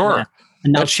interest, sure. Yeah.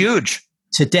 And that's huge.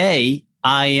 Today,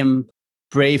 I am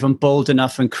brave and bold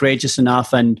enough and courageous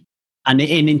enough and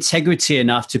in integrity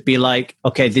enough to be like,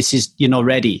 okay, you're not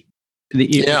ready.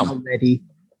 You're not ready.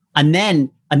 And then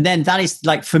that is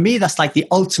like, for me, that's like the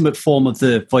ultimate form of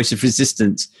the voice of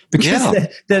resistance. Because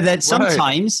they're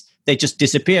sometimes they just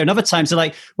disappear. And other times they're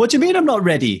like, what do you mean I'm not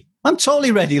ready? I'm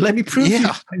totally ready. Let me prove you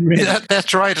I'm ready.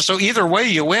 That's right. So either way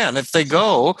you win. If they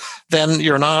go, then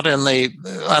you're not in the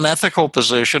unethical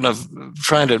position of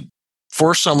trying to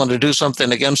force someone to do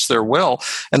something against their will.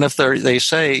 And if they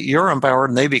say you're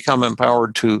empowered and they become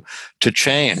empowered to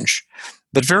change.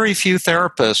 But very few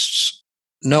therapists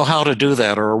know how to do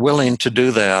that or are willing to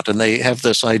do that. And they have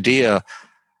this idea,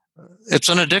 it's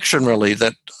an addiction really,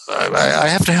 that I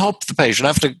have to help the patient. I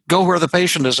have to go where the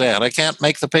patient is at. I can't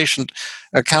make the patient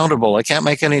accountable. I can't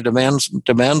make any demands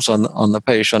on the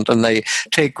patient. And they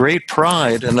take great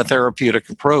pride in a therapeutic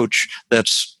approach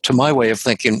that's, to my way of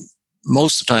thinking,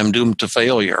 most of the time doomed to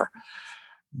failure.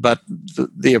 But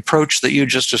the approach that you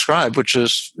just described, which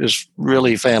is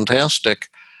really fantastic,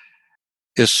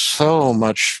 is so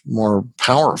much more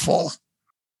powerful.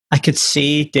 I could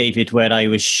see, David, where I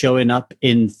was showing up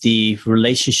in the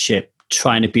relationship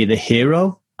trying to be the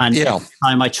hero. And every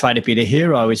time I try to be the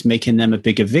hero, I was making them a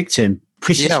bigger victim.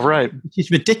 Which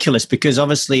is ridiculous because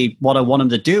obviously what I want them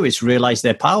to do is realize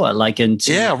their power.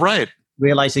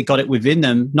 Realize they got it within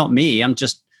them, not me. I'm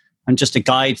just a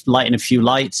guide lighting a few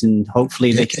lights and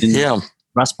hopefully they can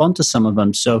grasp onto some of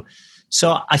them. So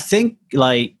I think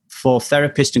like for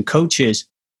therapists and coaches,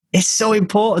 it's so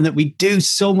important that we do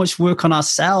so much work on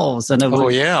ourselves and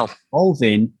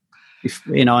evolving,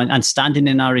 and standing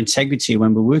in our integrity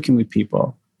when we're working with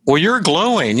people. Well, you're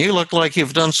glowing. You look like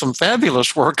you've done some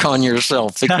fabulous work on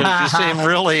yourself because you seem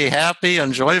really happy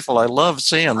and joyful. I love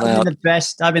seeing that.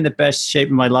 I'm in the best shape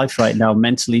of my life right now,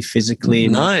 mentally, physically.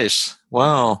 Nice.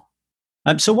 Wow.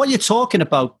 So what you're talking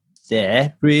about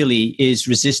there really is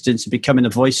resistance and becoming the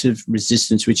voice of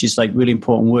resistance, which is like really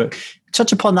important work.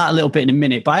 Touch upon that a little bit in a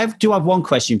minute, but I do have one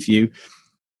question for you.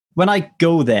 When I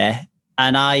go there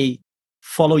and I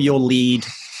follow your lead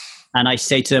and I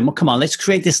say to them, well, come on, let's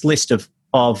create this list of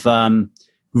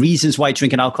reasons why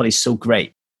drinking alcohol is so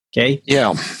great. Okay.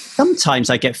 Yeah. Sometimes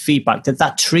I get feedback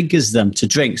that triggers them to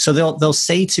drink. So they'll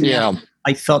say to me,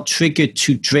 I felt triggered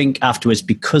to drink afterwards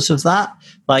because of that.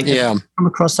 Have you come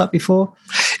across that before?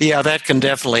 Yeah, that can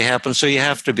definitely happen. So you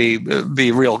have to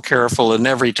be real careful, and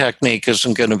every technique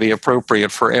isn't going to be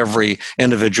appropriate for every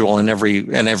individual and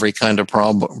every kind of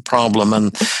problem.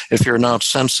 And if you're not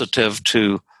sensitive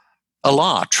to a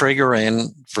lot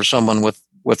triggering for someone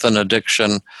with an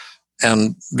addiction,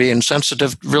 and being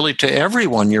sensitive really to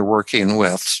everyone you're working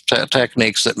with,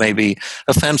 techniques that may be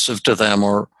offensive to them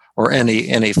or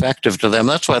ineffective to them.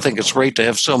 That's why I think it's great to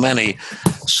have so many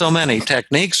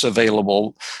techniques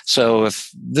available. So if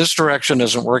this direction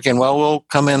isn't working, well, we'll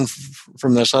come in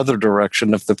from this other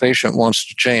direction. If the patient wants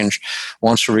to change,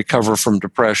 wants to recover from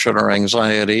depression or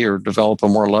anxiety or develop a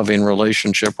more loving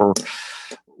relationship or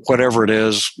whatever it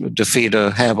is, defeat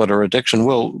a habit or addiction,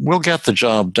 we'll get the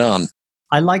job done.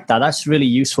 I like that. That's really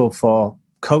useful for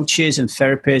coaches and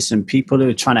therapists and people who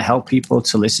are trying to help people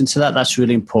to listen to that. That's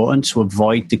really important to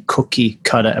avoid the cookie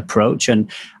cutter approach. And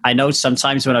I know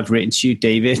sometimes when I've written to you,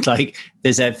 David, like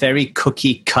there's a very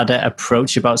cookie cutter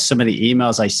approach about some of the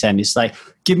emails I send. It's like,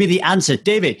 give me the answer,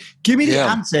 David, give me the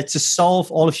answer to solve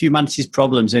all of humanity's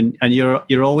problems. And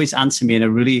you're always answering me in a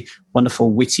really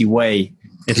wonderful, witty way.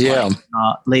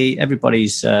 Lee,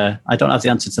 everybody's, I don't have the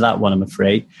answer to that one, I'm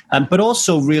afraid. But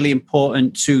also really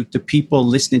important to the people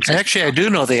listening to. Actually, I do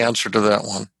know the answer to that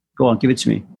one. Go on, give it to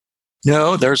me.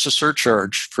 No, there's a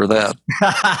surcharge for that.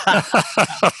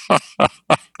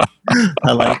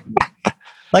 I like it.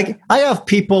 Like, I have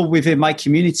people within my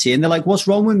community and they're like, what's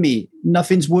wrong with me?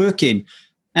 Nothing's working.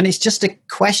 And it's just a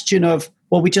question of,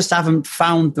 well, we just haven't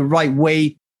found the right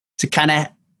way to kind of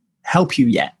help you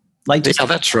yet. Like, yeah,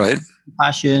 that's right.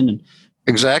 Passion and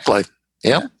exactly.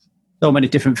 Yeah. So many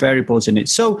different variables in it.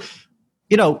 So,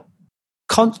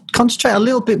 concentrate a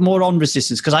little bit more on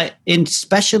resistance, because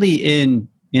especially in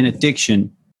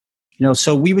addiction,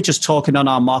 so we were just talking on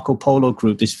our Marco Polo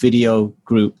group, this video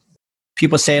group,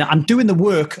 people saying, I'm doing the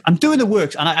work, and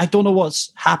I don't know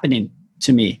what's happening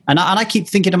to me. And I keep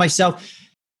thinking to myself,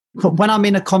 when I'm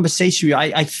in a conversation,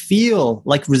 I feel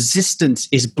like resistance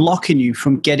is blocking you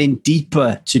from getting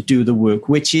deeper to do the work,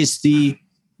 which is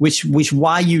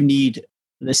why you need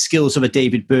the skills of a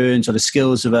David Burns or the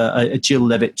skills of a Jill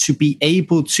Levitt to be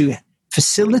able to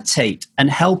facilitate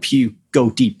and help you go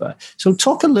deeper. So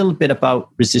talk a little bit about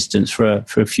resistance for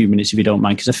a few minutes, if you don't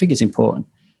mind, because I think it's important.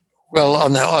 Well,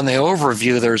 on the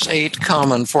overview, there's 8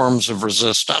 common forms of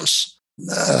resistance.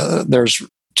 There's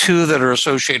 2 that are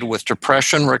associated with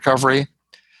depression recovery,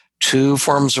 2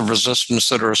 forms of resistance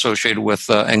that are associated with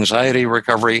anxiety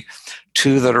recovery,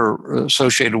 2 that are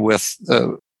associated with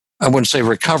I wouldn't say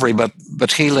recovery,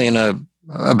 but healing a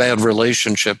bad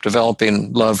relationship,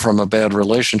 developing love from a bad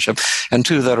relationship, and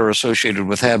 2 that are associated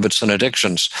with habits and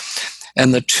addictions.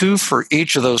 And the 2 for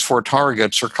each of those 4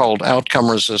 targets are called outcome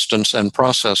resistance and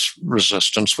process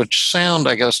resistance, which sound,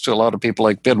 I guess, to a lot of people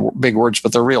like big words,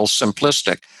 but they're real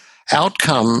simplistic.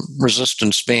 Outcome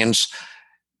resistance means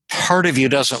part of you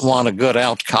doesn't want a good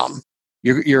outcome.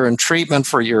 You're in treatment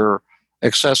for your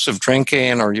excessive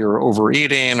drinking or your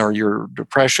overeating or your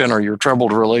depression or your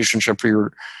troubled relationship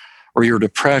or your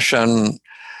depression,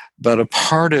 but a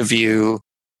part of you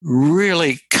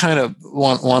really kind of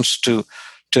wants to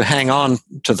hang on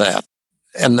to that.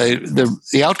 And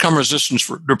the outcome resistance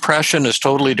for depression is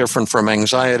totally different from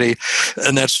anxiety,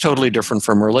 and that's totally different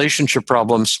from relationship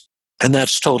problems, and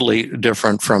that's totally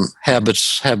different from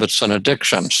habits and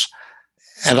addictions.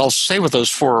 And I'll say what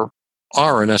those 4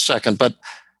 are in a second, but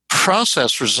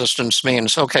process resistance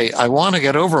means, okay, I want to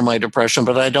get over my depression,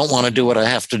 but I don't want to do what I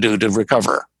have to do to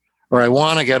recover. Or I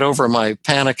want to get over my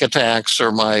panic attacks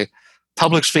or my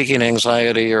public speaking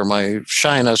anxiety or my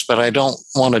shyness, but I don't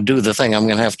want to do the thing I'm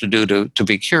going to have to do to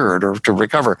be cured or to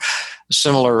recover.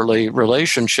 Similarly,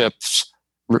 relationships,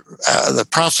 the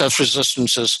process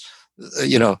resistance is,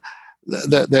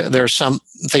 there's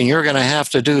something you're going to have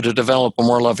to do to develop a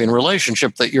more loving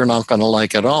relationship that you're not going to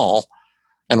like at all.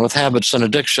 And with habits and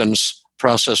addictions,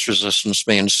 process resistance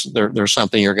means there's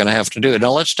something you're going to have to do.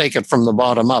 Now, let's take it from the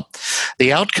bottom up.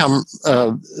 The outcome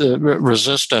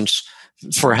resistance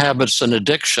for habits and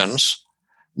addictions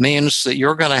means that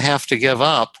you're going to have to give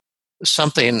up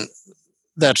something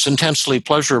that's intensely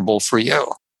pleasurable for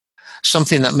you,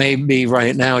 something that may be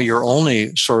right now your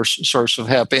only source of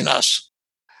happiness.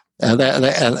 And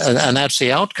that's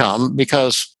the outcome,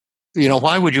 because,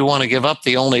 why would you want to give up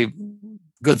the only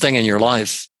good thing in your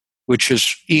life, which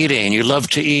is eating? You love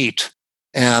to eat,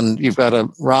 and you've got a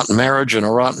rotten marriage and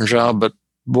a rotten job, but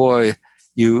boy,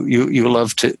 you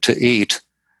love to eat.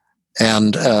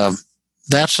 And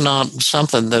that's not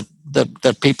something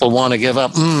that people want to give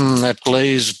up. That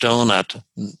glazed donut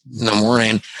in the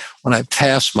morning when I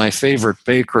pass my favorite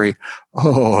bakery.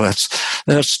 Oh,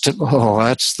 that's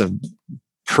the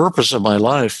purpose of my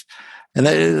life. And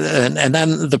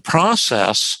then the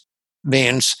process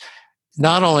means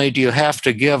not only do you have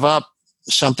to give up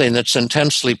something that's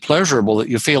intensely pleasurable that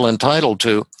you feel entitled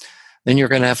to, then you're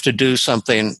going to have to do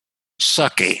something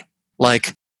sucky,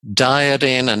 like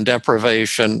dieting and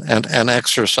deprivation and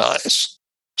exercise.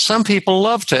 Some people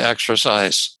love to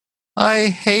exercise. I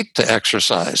hate to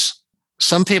exercise.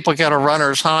 Some people get a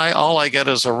runner's high. All I get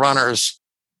is a runner's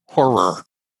horror.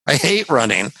 I hate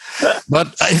running.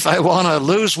 But if I want to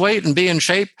lose weight and be in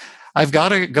shape, I've got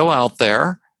to go out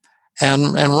there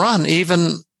and run,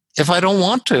 even if I don't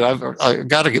want to. I've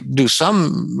got to do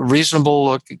some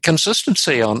reasonable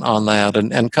consistency on that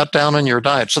and cut down on your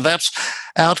diet. So that's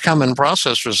outcome and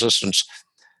process resistance.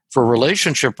 For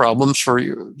relationship problems, for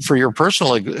your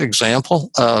personal example,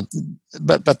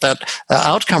 but that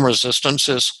outcome resistance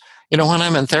is, when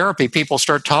I'm in therapy, people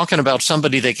start talking about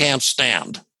somebody they can't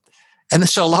stand. And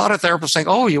so a lot of therapists think,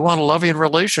 oh, you want a loving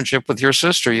relationship with your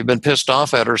sister. You've been pissed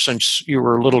off at her since you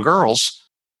were little girls.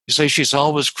 You say she's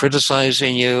always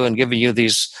criticizing you and giving you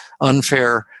these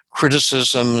unfair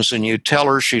criticisms, and you tell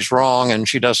her she's wrong and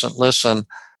she doesn't listen.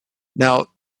 Now,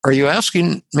 are you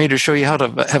asking me to show you how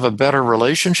to have a better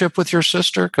relationship with your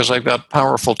sister because I've got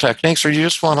powerful techniques, or you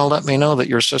just want to let me know that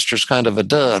your sister's kind of a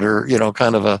dud or,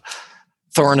 kind of a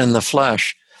thorn in the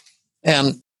flesh?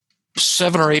 And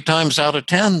 7 or 8 times out of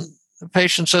 10, the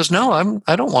patient says, no,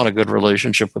 I don't want a good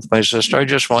relationship with my sister. I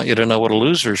just want you to know what a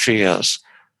loser she is.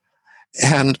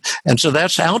 And so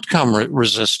that's outcome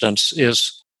resistance,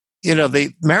 is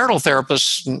the marital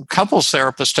therapists and couples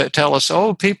therapists tell us,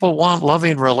 oh, people want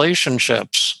loving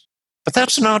relationships. But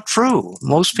that's not true.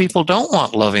 Most people don't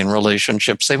want loving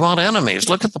relationships. They want enemies.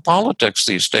 Look at the politics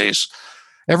these days.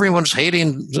 Everyone's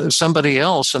hating somebody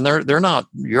else, and they're not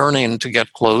yearning to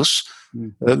get close.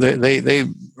 They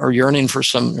are yearning for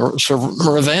some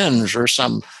revenge or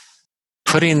some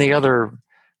putting the other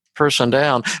person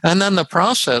down. And then the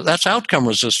process, that's outcome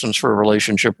resistance for a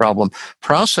relationship problem.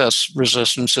 Process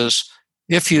resistance is,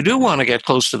 if you do want to get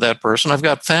close to that person, I've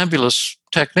got fabulous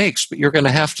techniques, but you're going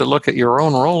to have to look at your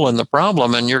own role in the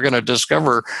problem, and you're going to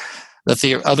discover that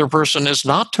the other person is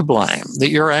not to blame, that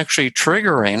you're actually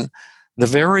triggering the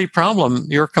very problem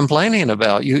you're complaining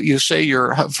about. You say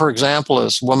for example,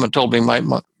 as a woman told me,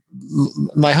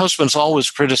 my husband's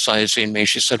always criticizing me.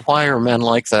 She said, why are men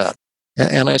like that?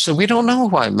 And I said, we don't know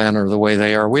why men are the way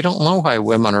they are. We don't know why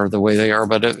women are the way they are.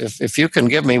 But if you can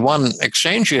give me one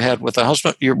exchange you had with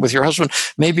with your husband,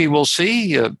 maybe we'll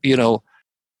see,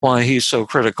 why he's so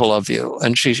critical of you.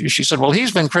 And she said, well,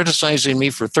 he's been criticizing me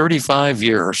for 35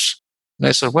 years. And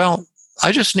I said, well,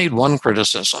 I just need one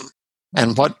criticism.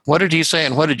 And what did he say?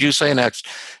 And what did you say next?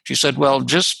 She said, well,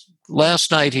 just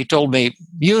last night he told me,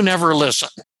 you never listen.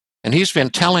 And he's been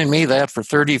telling me that for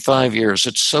 35 years.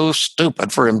 It's so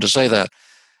stupid for him to say that.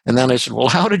 And then I said, well,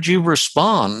 how did you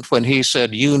respond when he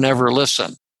said, you never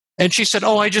listen? And she said,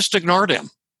 oh, I just ignored him.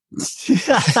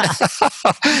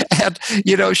 And,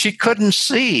 she couldn't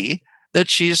see that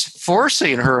she's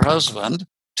forcing her husband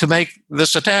to make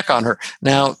this attack on her.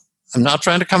 Now, I'm not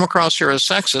trying to come across here as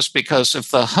sexist, because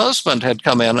if the husband had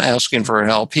come in asking for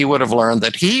help, he would have learned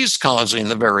that he's causing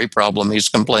the very problem he's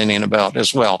complaining about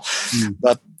as well. Mm.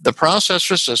 But the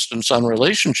process resistance on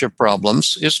relationship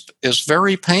problems is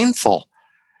very painful.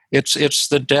 It's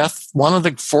the death, one of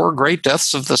the 4 great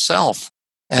deaths of the self,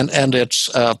 and it's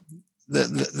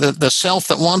the self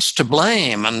that wants to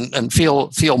blame and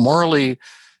feel morally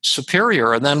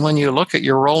superior. And then when you look at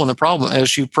your role in the problem,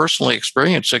 as you personally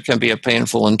experience, it can be a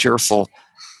painful and tearful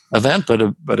event,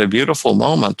 but a beautiful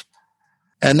moment.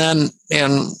 And then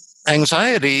in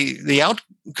anxiety, the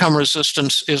outcome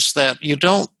resistance is that you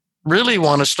don't really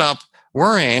want to stop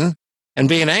worrying and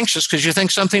being anxious because you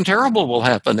think something terrible will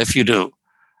happen if you do.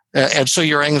 And so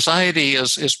your anxiety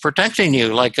is protecting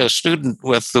you, like a student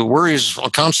with the worries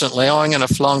constantly, oh, I'm going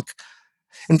to flunk.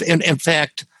 In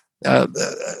fact,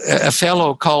 a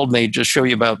fellow called me to show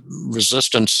you about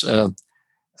resistance.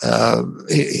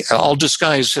 I'll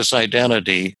disguise his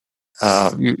identity.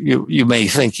 You may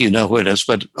think you know who it is,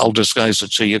 but I'll disguise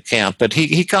it so you can't. But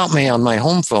he got me on my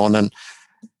home phone,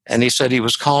 and he said he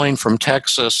was calling from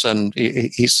Texas, and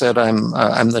he said, I'm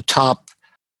the top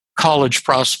college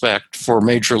prospect for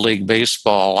Major League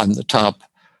Baseball. I'm the top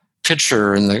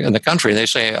pitcher in the country. They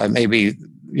say I may be,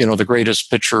 the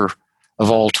greatest pitcher of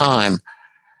all time.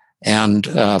 And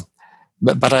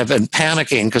but I've been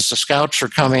panicking because the scouts are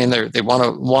coming. They want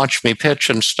to watch me pitch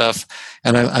and stuff,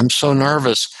 and I'm so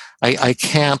nervous. I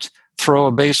can't throw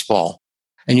a baseball,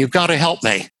 and you've got to help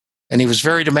me. And he was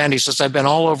very demanding. He says, I've been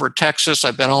all over Texas.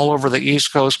 I've been all over the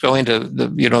East Coast, going to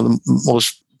the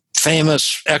most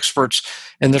famous experts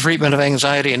in the treatment of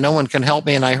anxiety, and no one can help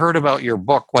me. And I heard about your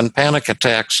book, When Panic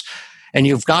Attacks, and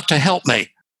you've got to help me.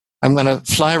 I'm going to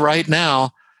fly right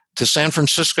now to San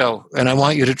Francisco, and I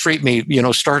want you to treat me,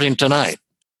 starting tonight.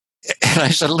 And I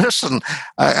said, listen,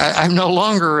 I'm no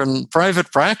longer in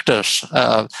private practice,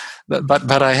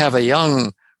 but I have a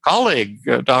young colleague,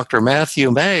 Dr. Matthew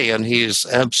May, and he's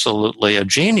absolutely a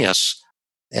genius.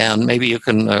 And maybe you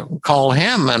can call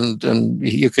him, and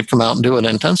you could come out and do an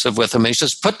intensive with him. He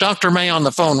says, put Dr. May on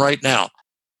the phone right now.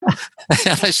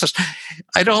 And I says,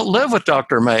 I don't live with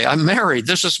Dr. May. I'm married.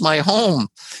 This is my home.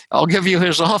 I'll give you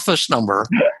his office number,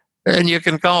 and you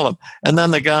can call him. And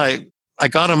then the guy, I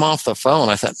got him off the phone.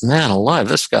 I thought, man alive,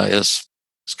 this guy is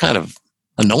kind of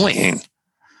annoying.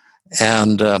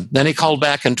 And then he called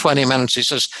back in 20 minutes. He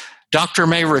says, Dr.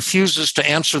 May refuses to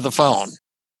answer the phone.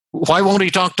 Why won't he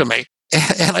talk to me?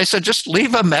 And I said, just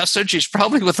leave a message. He's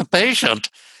probably with a patient,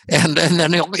 and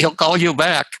then he'll call you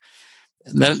back.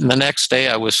 And then the next day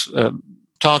I was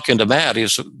talking to Matt.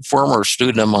 He's a former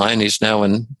student of mine. He's now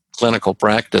in clinical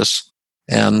practice.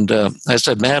 And I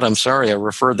said, Matt, I'm sorry I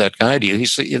referred that guy to you. He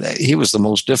said, he was the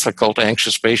most difficult,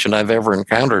 anxious patient I've ever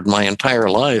encountered in my entire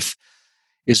life.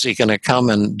 Is he going to come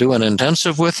and do an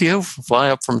intensive with you, fly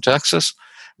up from Texas?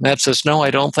 Matt says, no,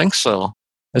 I don't think so.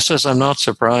 I says, I'm not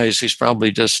surprised. He's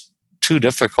probably just too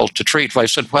difficult to treat. I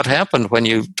said, what happened when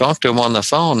you talked to him on the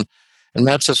phone? And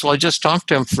Matt says, well, I just talked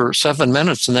to him for 7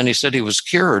 minutes, and then he said he was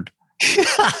cured.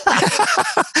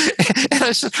 And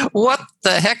I said, what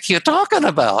the heck are you talking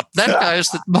about? That guy's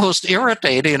the most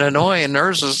irritating, annoying,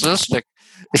 narcissistic,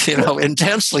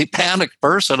 intensely panicked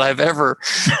person I've ever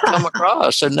come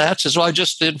across. And that's just, well, I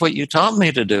just did what you taught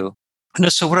me to do. And I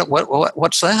said,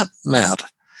 what's that, Matt?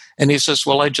 And he says,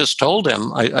 well, I just told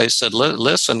him. I said,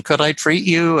 listen, could I treat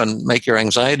you and make your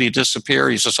anxiety disappear?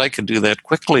 He says, I could do that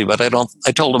quickly, but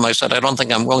I told him, I said, I don't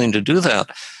think I'm willing to do that.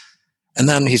 And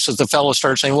then he says, the fellow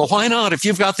starts saying, well, why not? If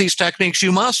you've got these techniques,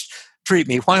 you must treat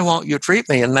me. Why won't you treat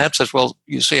me? And Matt says, well,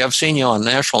 you see, I've seen you on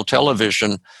national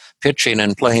television pitching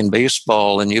and playing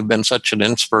baseball, and you've been such an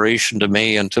inspiration to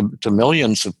me and to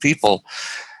millions of people.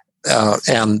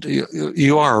 And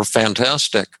you are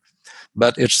fantastic.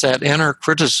 But it's that inner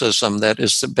criticism that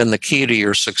has been the key to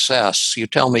your success. You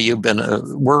tell me you've been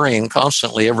worrying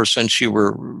constantly ever since you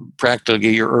were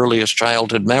practically your earliest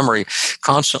childhood memory,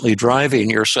 constantly driving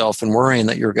yourself and worrying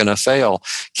that you're going to fail.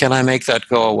 Can I make that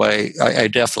go away? I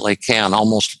definitely can,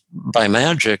 almost by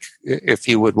magic, if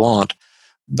you would want.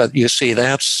 But you see,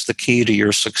 that's the key to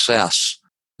your success.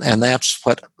 And that's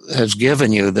what has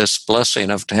given you this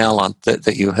blessing of talent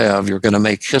that you have. You're going to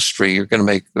make history. You're going to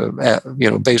make,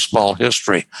 baseball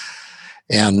history.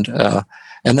 And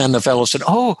then the fellow said,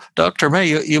 oh, Dr.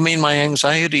 May, you mean my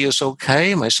anxiety is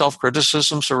okay? My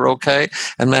self-criticisms are okay?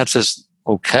 And Matt says,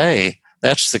 okay,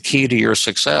 that's the key to your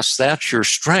success. That's your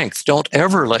strength. Don't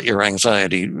ever let your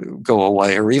anxiety go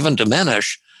away or even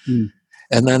diminish. Mm.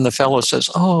 And then the fellow says,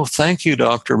 oh, thank you,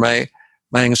 Dr. May.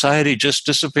 My anxiety just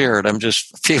disappeared. I'm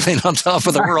just feeling on top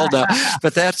of the world now.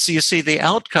 But that's, you see, the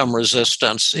outcome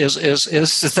resistance is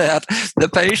that the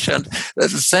patient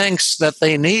thinks that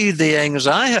they need the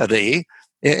anxiety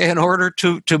in order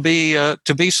to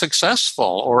be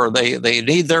successful, or they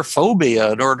need their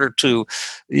phobia in order to,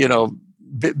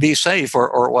 be safe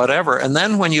or whatever. And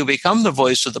then when you become the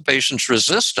voice of the patient's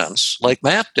resistance, like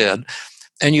Matt did,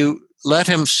 and you let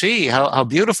him see how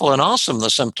beautiful and awesome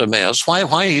the symptom is,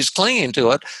 why he's clinging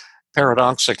to it,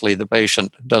 paradoxically, the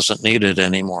patient doesn't need it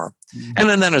anymore. Mm-hmm.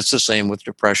 And then it's the same with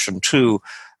depression, too.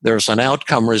 There's an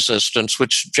outcome resistance,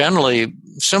 which generally,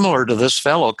 similar to this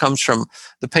fellow, comes from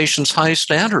the patient's high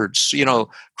standards,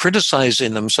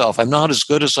 criticizing themselves. I'm not as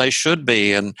good as I should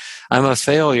be, and I'm a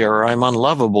failure, or I'm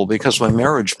unlovable because my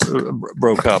marriage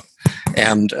broke up.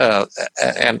 And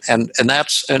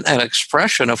that's an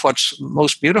expression of what's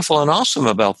most beautiful and awesome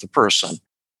about the person.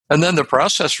 And then the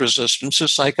process resistance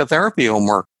is psychotherapy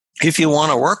homework. If you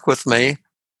want to work with me,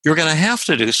 you're going to have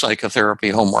to do psychotherapy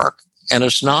homework. And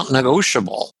it's not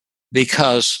negotiable,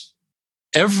 because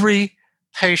every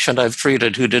patient I've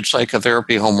treated who did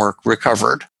psychotherapy homework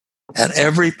recovered. And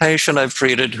every patient I've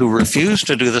treated who refused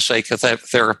to do the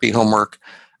psychotherapy homework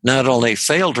not only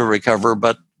failed to recover,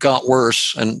 but got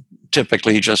worse and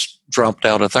typically just dropped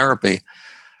out of therapy.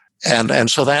 And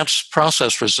so that's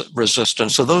process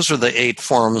resistance. So those are the 8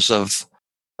 forms of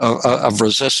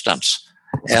resistance.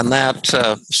 And that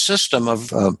system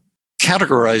of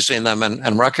categorizing them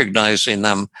and recognizing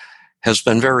them has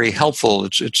been very helpful.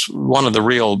 It's one of the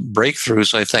real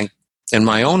breakthroughs, I think, in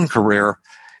my own career,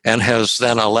 and has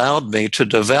then allowed me to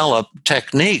develop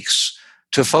techniques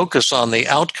to focus on the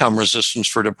outcome resistance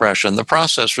for depression, the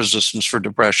process resistance for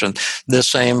depression, the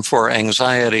same for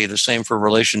anxiety, the same for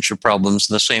relationship problems,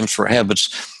 the same for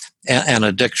habits and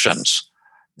addictions.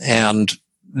 And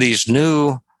these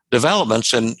new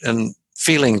developments in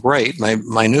Feeling Great,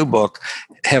 my new book,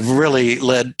 have really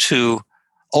led to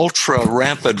ultra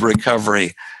rapid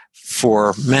recovery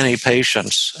for many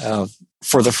patients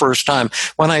for the first time.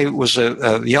 When I was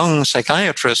a young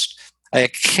psychiatrist, I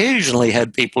occasionally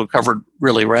had people who recovered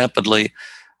really rapidly,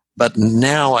 but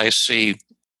now I see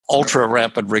ultra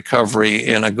rapid recovery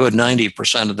in a good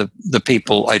 90% of the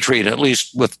people I treat, at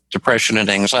least with depression and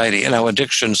anxiety. And now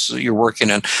addictions that you're working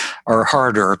in are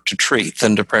harder to treat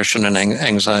than depression and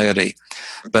anxiety.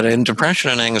 But in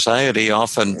depression and anxiety,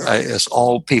 often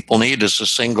all people need is a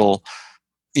single,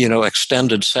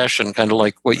 extended session, kind of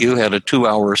like what you had, a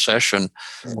 2-hour session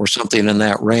or something in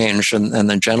that range. And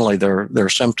then generally their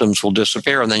symptoms will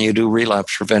disappear. And then you do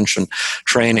relapse prevention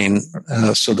training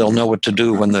so they'll know what to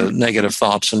do when the negative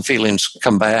thoughts and feelings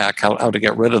come back, how to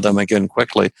get rid of them again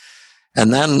quickly.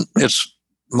 And then it's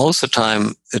most of the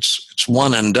time it's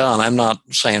one and done. I'm not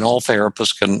saying all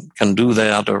therapists can do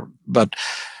that, but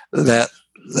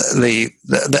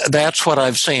that's what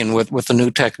I've seen with the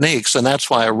new techniques. And that's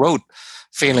why I wrote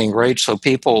Feeling Great, so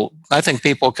I think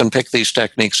people can pick these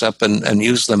techniques up and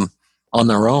use them on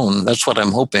their own. That's what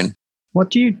I'm hoping.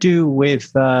 What do you do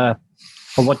with, or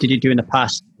what did you do in the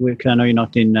past? Because I know you're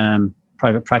not in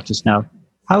private practice now.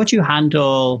 How would you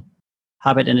handle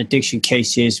habit and addiction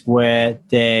cases where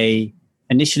they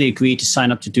initially agree to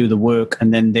sign up to do the work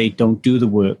and then they don't do the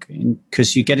work,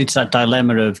 because you get into that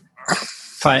dilemma of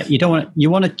you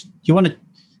want to.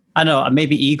 I don't know,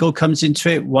 maybe ego comes into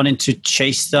it, wanting to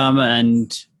chase them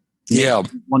and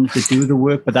wanting to do the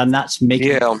work, but then that's making...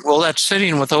 Yeah, well, that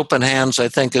sitting with open hands, I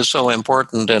think, is so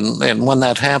important. And when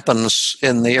that happens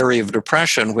in the area of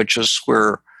depression, which is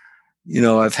where,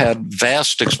 I've had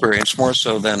vast experience, more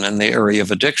so than in the area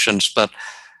of addictions. But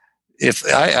if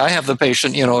I have the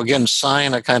patient, again,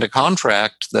 sign a kind of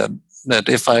contract that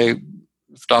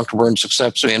if Dr. Burns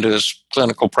accepts me into his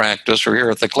clinical practice or here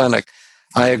at the clinic,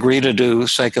 I agree to do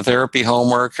psychotherapy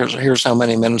homework. Here's how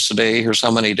many minutes a day. Here's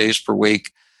how many days per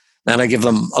week. Then I give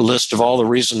them a list of all the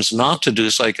reasons not to do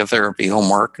psychotherapy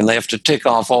homework, and they have to tick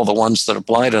off all the ones that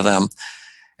apply to them.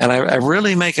 And I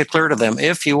really make it clear to them,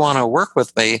 if you want to work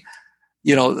with me,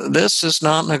 this is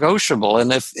not negotiable.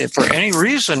 And if for any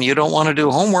reason you don't want to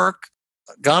do homework,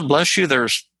 God bless you.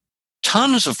 There's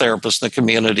tons of therapists in the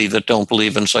community that don't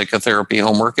believe in psychotherapy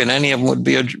homework, and any of them would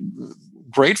be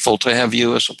grateful to have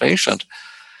you as a patient.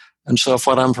 And so if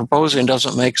what I'm proposing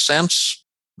doesn't make sense,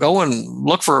 go and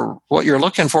look for what you're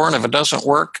looking for. And if it doesn't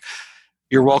work,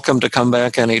 you're welcome to come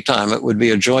back anytime. It would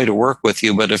be a joy to work with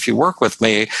you. But if you work with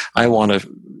me, I want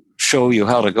to show you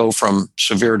how to go from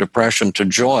severe depression to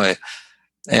joy.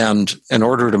 And in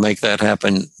order to make that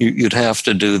happen, you'd have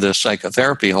to do the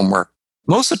psychotherapy homework.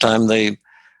 Most of the time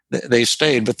they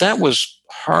stayed, but that was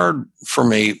hard for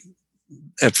me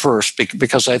at first,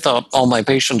 because I thought all my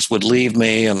patients would leave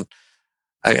me and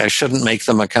I shouldn't make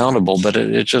them accountable. But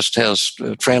it just has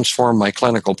transformed my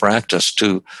clinical practice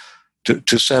to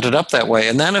set it up that way.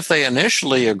 And then if they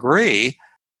initially agree,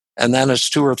 and then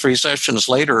it's 2 or 3 sessions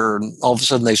later, and all of a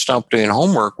sudden they stop doing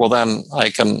homework, well, then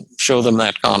I can show them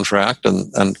that contract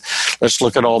and let's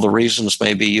look at all the reasons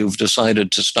maybe you've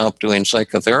decided to stop doing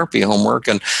psychotherapy homework.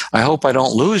 And I hope I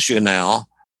don't lose you now.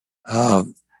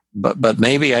 But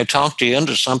maybe I talked you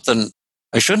into something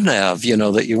I shouldn't have,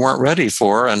 that you weren't ready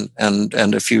for. And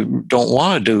if you don't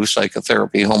want to do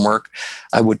psychotherapy homework,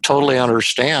 I would totally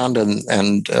understand.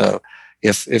 And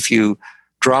if you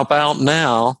drop out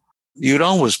now, you'd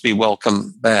always be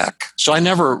welcome back. So I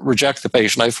never reject the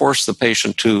patient. I force the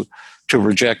patient to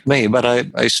reject me, but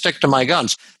I stick to my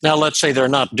guns. Now, let's say they're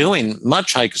not doing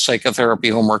much psychotherapy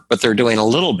homework, but they're doing a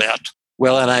little bit.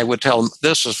 Well, and I would tell them,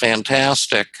 this is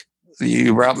fantastic.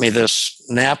 You brought me this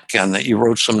napkin that you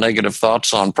wrote some negative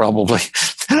thoughts on probably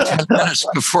 10 minutes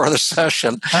before the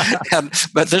session.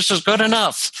 But this is good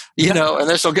enough, and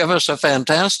this will give us a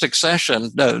fantastic session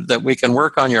that we can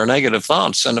work on your negative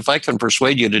thoughts. And if I can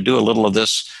persuade you to do a little of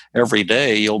this every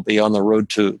day, you'll be on the road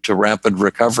to rapid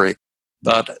recovery.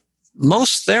 But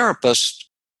most therapists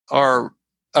are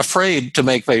afraid to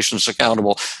make patients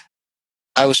accountable.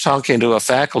 I was talking to a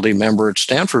faculty member at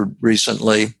Stanford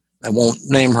recently. I won't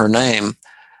name her name,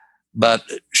 but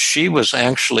she was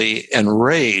actually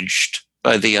enraged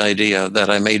by the idea that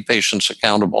I made patients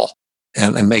accountable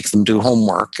and make them do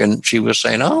homework. And she was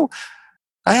saying,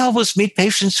 I always meet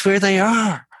patients where they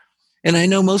are. And I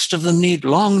know most of them need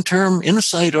long-term,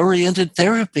 insight-oriented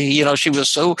therapy. She was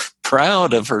so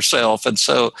proud of herself and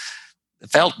so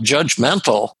felt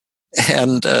judgmental.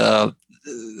 And I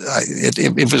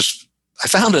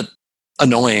found it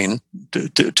annoying,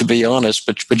 to be honest,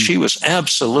 but she was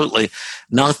absolutely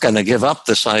not going to give up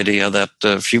this idea that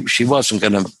she wasn't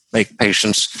going to make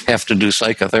patients have to do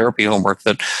psychotherapy homework,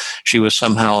 that she was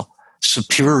somehow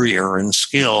superior in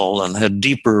skill and had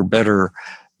deeper, better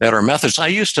methods. I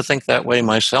used to think that way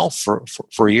myself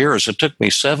for years. It took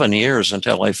me 7 years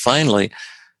until I finally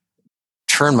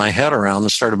turned my head around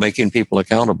and started making people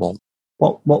accountable.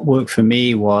 What worked for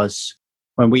me was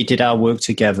when we did our work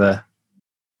together,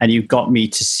 and you got me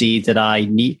to see that I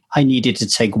needed to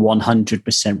take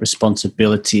 100%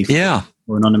 responsibility for what's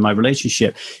going on in my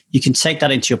relationship. You can take that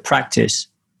into your practice.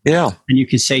 Yeah. And you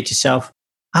can say to yourself,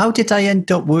 how did I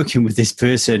end up working with this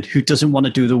person who doesn't want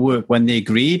to do the work when they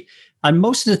agreed? And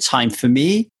most of the time for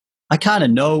me, I kind of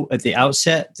know at the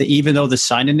outset that even though they're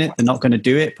signing it, they're not going to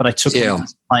do it, but I took it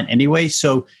as a client anyway.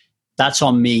 So that's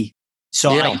on me. So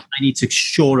I need to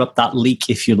shore up that leak,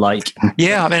 if you like.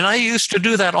 Yeah, I used to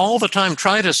do that all the time,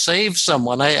 try to save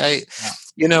someone. I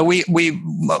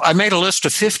made a list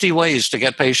of 50 ways to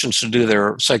get patients to do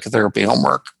their psychotherapy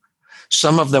homework.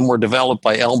 Some of them were developed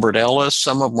by Albert Ellis,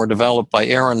 some of them were developed by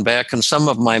Aaron Beck, and some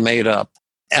of them I made up.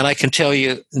 And I can tell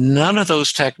you, none of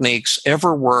those techniques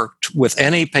ever worked with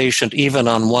any patient, even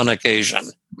on one occasion.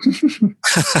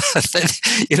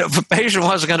 If a patient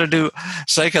wasn't going to do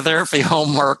psychotherapy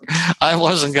homework, I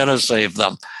wasn't going to save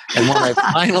them. And when I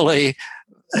finally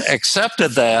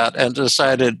accepted that and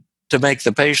decided to make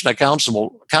the patient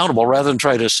accountable rather than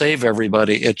try to save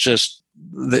everybody. It just,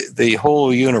 the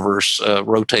whole universe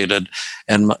rotated,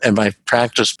 and my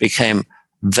practice became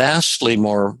vastly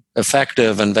more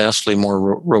effective and vastly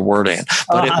more rewarding.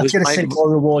 But I was going to say more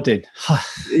rewarding.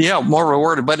 Yeah, more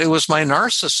rewarding. But it was my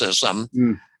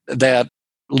narcissism that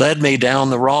led me down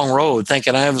the wrong road,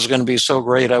 thinking I was going to be so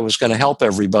great, I was going to help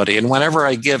everybody. And whenever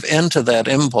I give into that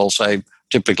impulse, I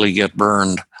typically get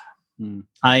burned.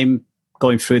 I'm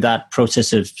going through that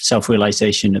process of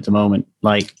self-realization at the moment,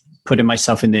 like putting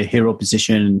myself in the hero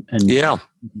position and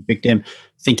victim,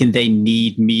 thinking they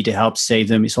need me to help save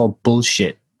them. It's all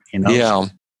bullshit, you know? Yeah.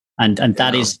 And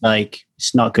that is like,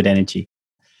 it's not good energy.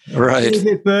 Right.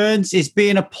 David Burns, it's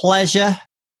been a pleasure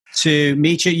to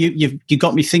meet you. You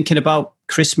got me thinking about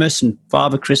Christmas and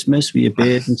Father Christmas with your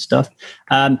beard and stuff.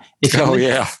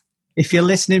 If you're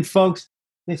listening, folks,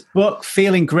 this book,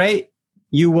 Feeling Great,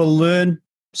 you will learn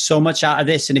so much out of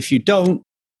this. And if you don't,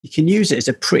 you can use it as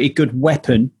a pretty good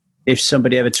weapon if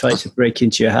somebody ever tries to break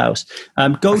into your house.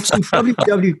 Go to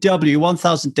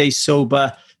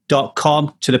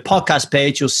www.1000dayssober.com to the podcast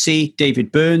page. You'll see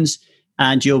David Burns,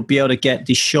 and you'll be able to get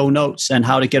the show notes and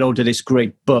how to get hold of this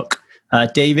great book.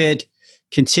 David,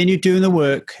 continue doing the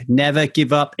work. Never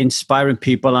give up inspiring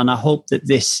people. And I hope that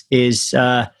this is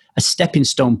a stepping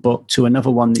stone book to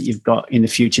another one that you've got in the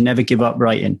future. Never give up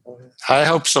writing. I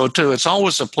hope so, too. It's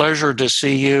always a pleasure to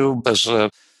see you as a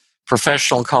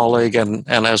professional colleague and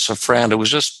as a friend. It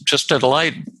was just a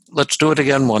delight. Let's do it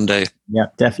again one day. Yeah,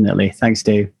 definitely. Thanks,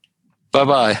 Dave.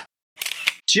 Bye-bye.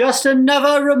 Just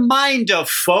another reminder,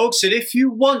 folks, that if you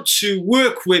want to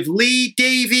work with Lee,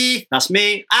 Davey, that's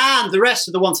me, and the rest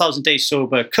of the 1000 Days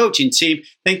Sober coaching team,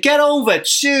 then get over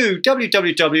to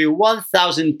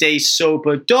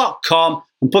www.1000dayssober.com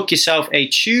and book yourself a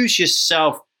Choose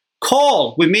Yourself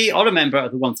call with me or a member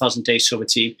of the 1000 Days Sober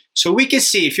team, so we can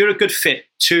see if you're a good fit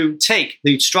to take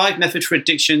the Strive Method for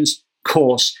Addictions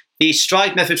course, the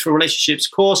Strive Method for Relationships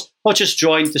course, or just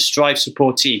join the Strive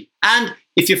support team. And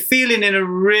if you're feeling in a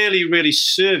really, really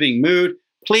serving mood,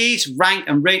 please rank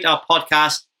and rate our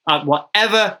podcast at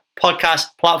whatever podcast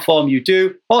platform you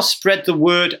do, or spread the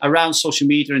word around social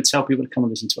media and tell people to come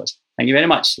and listen to us. Thank you very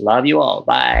much. Love you all.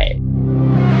 Bye.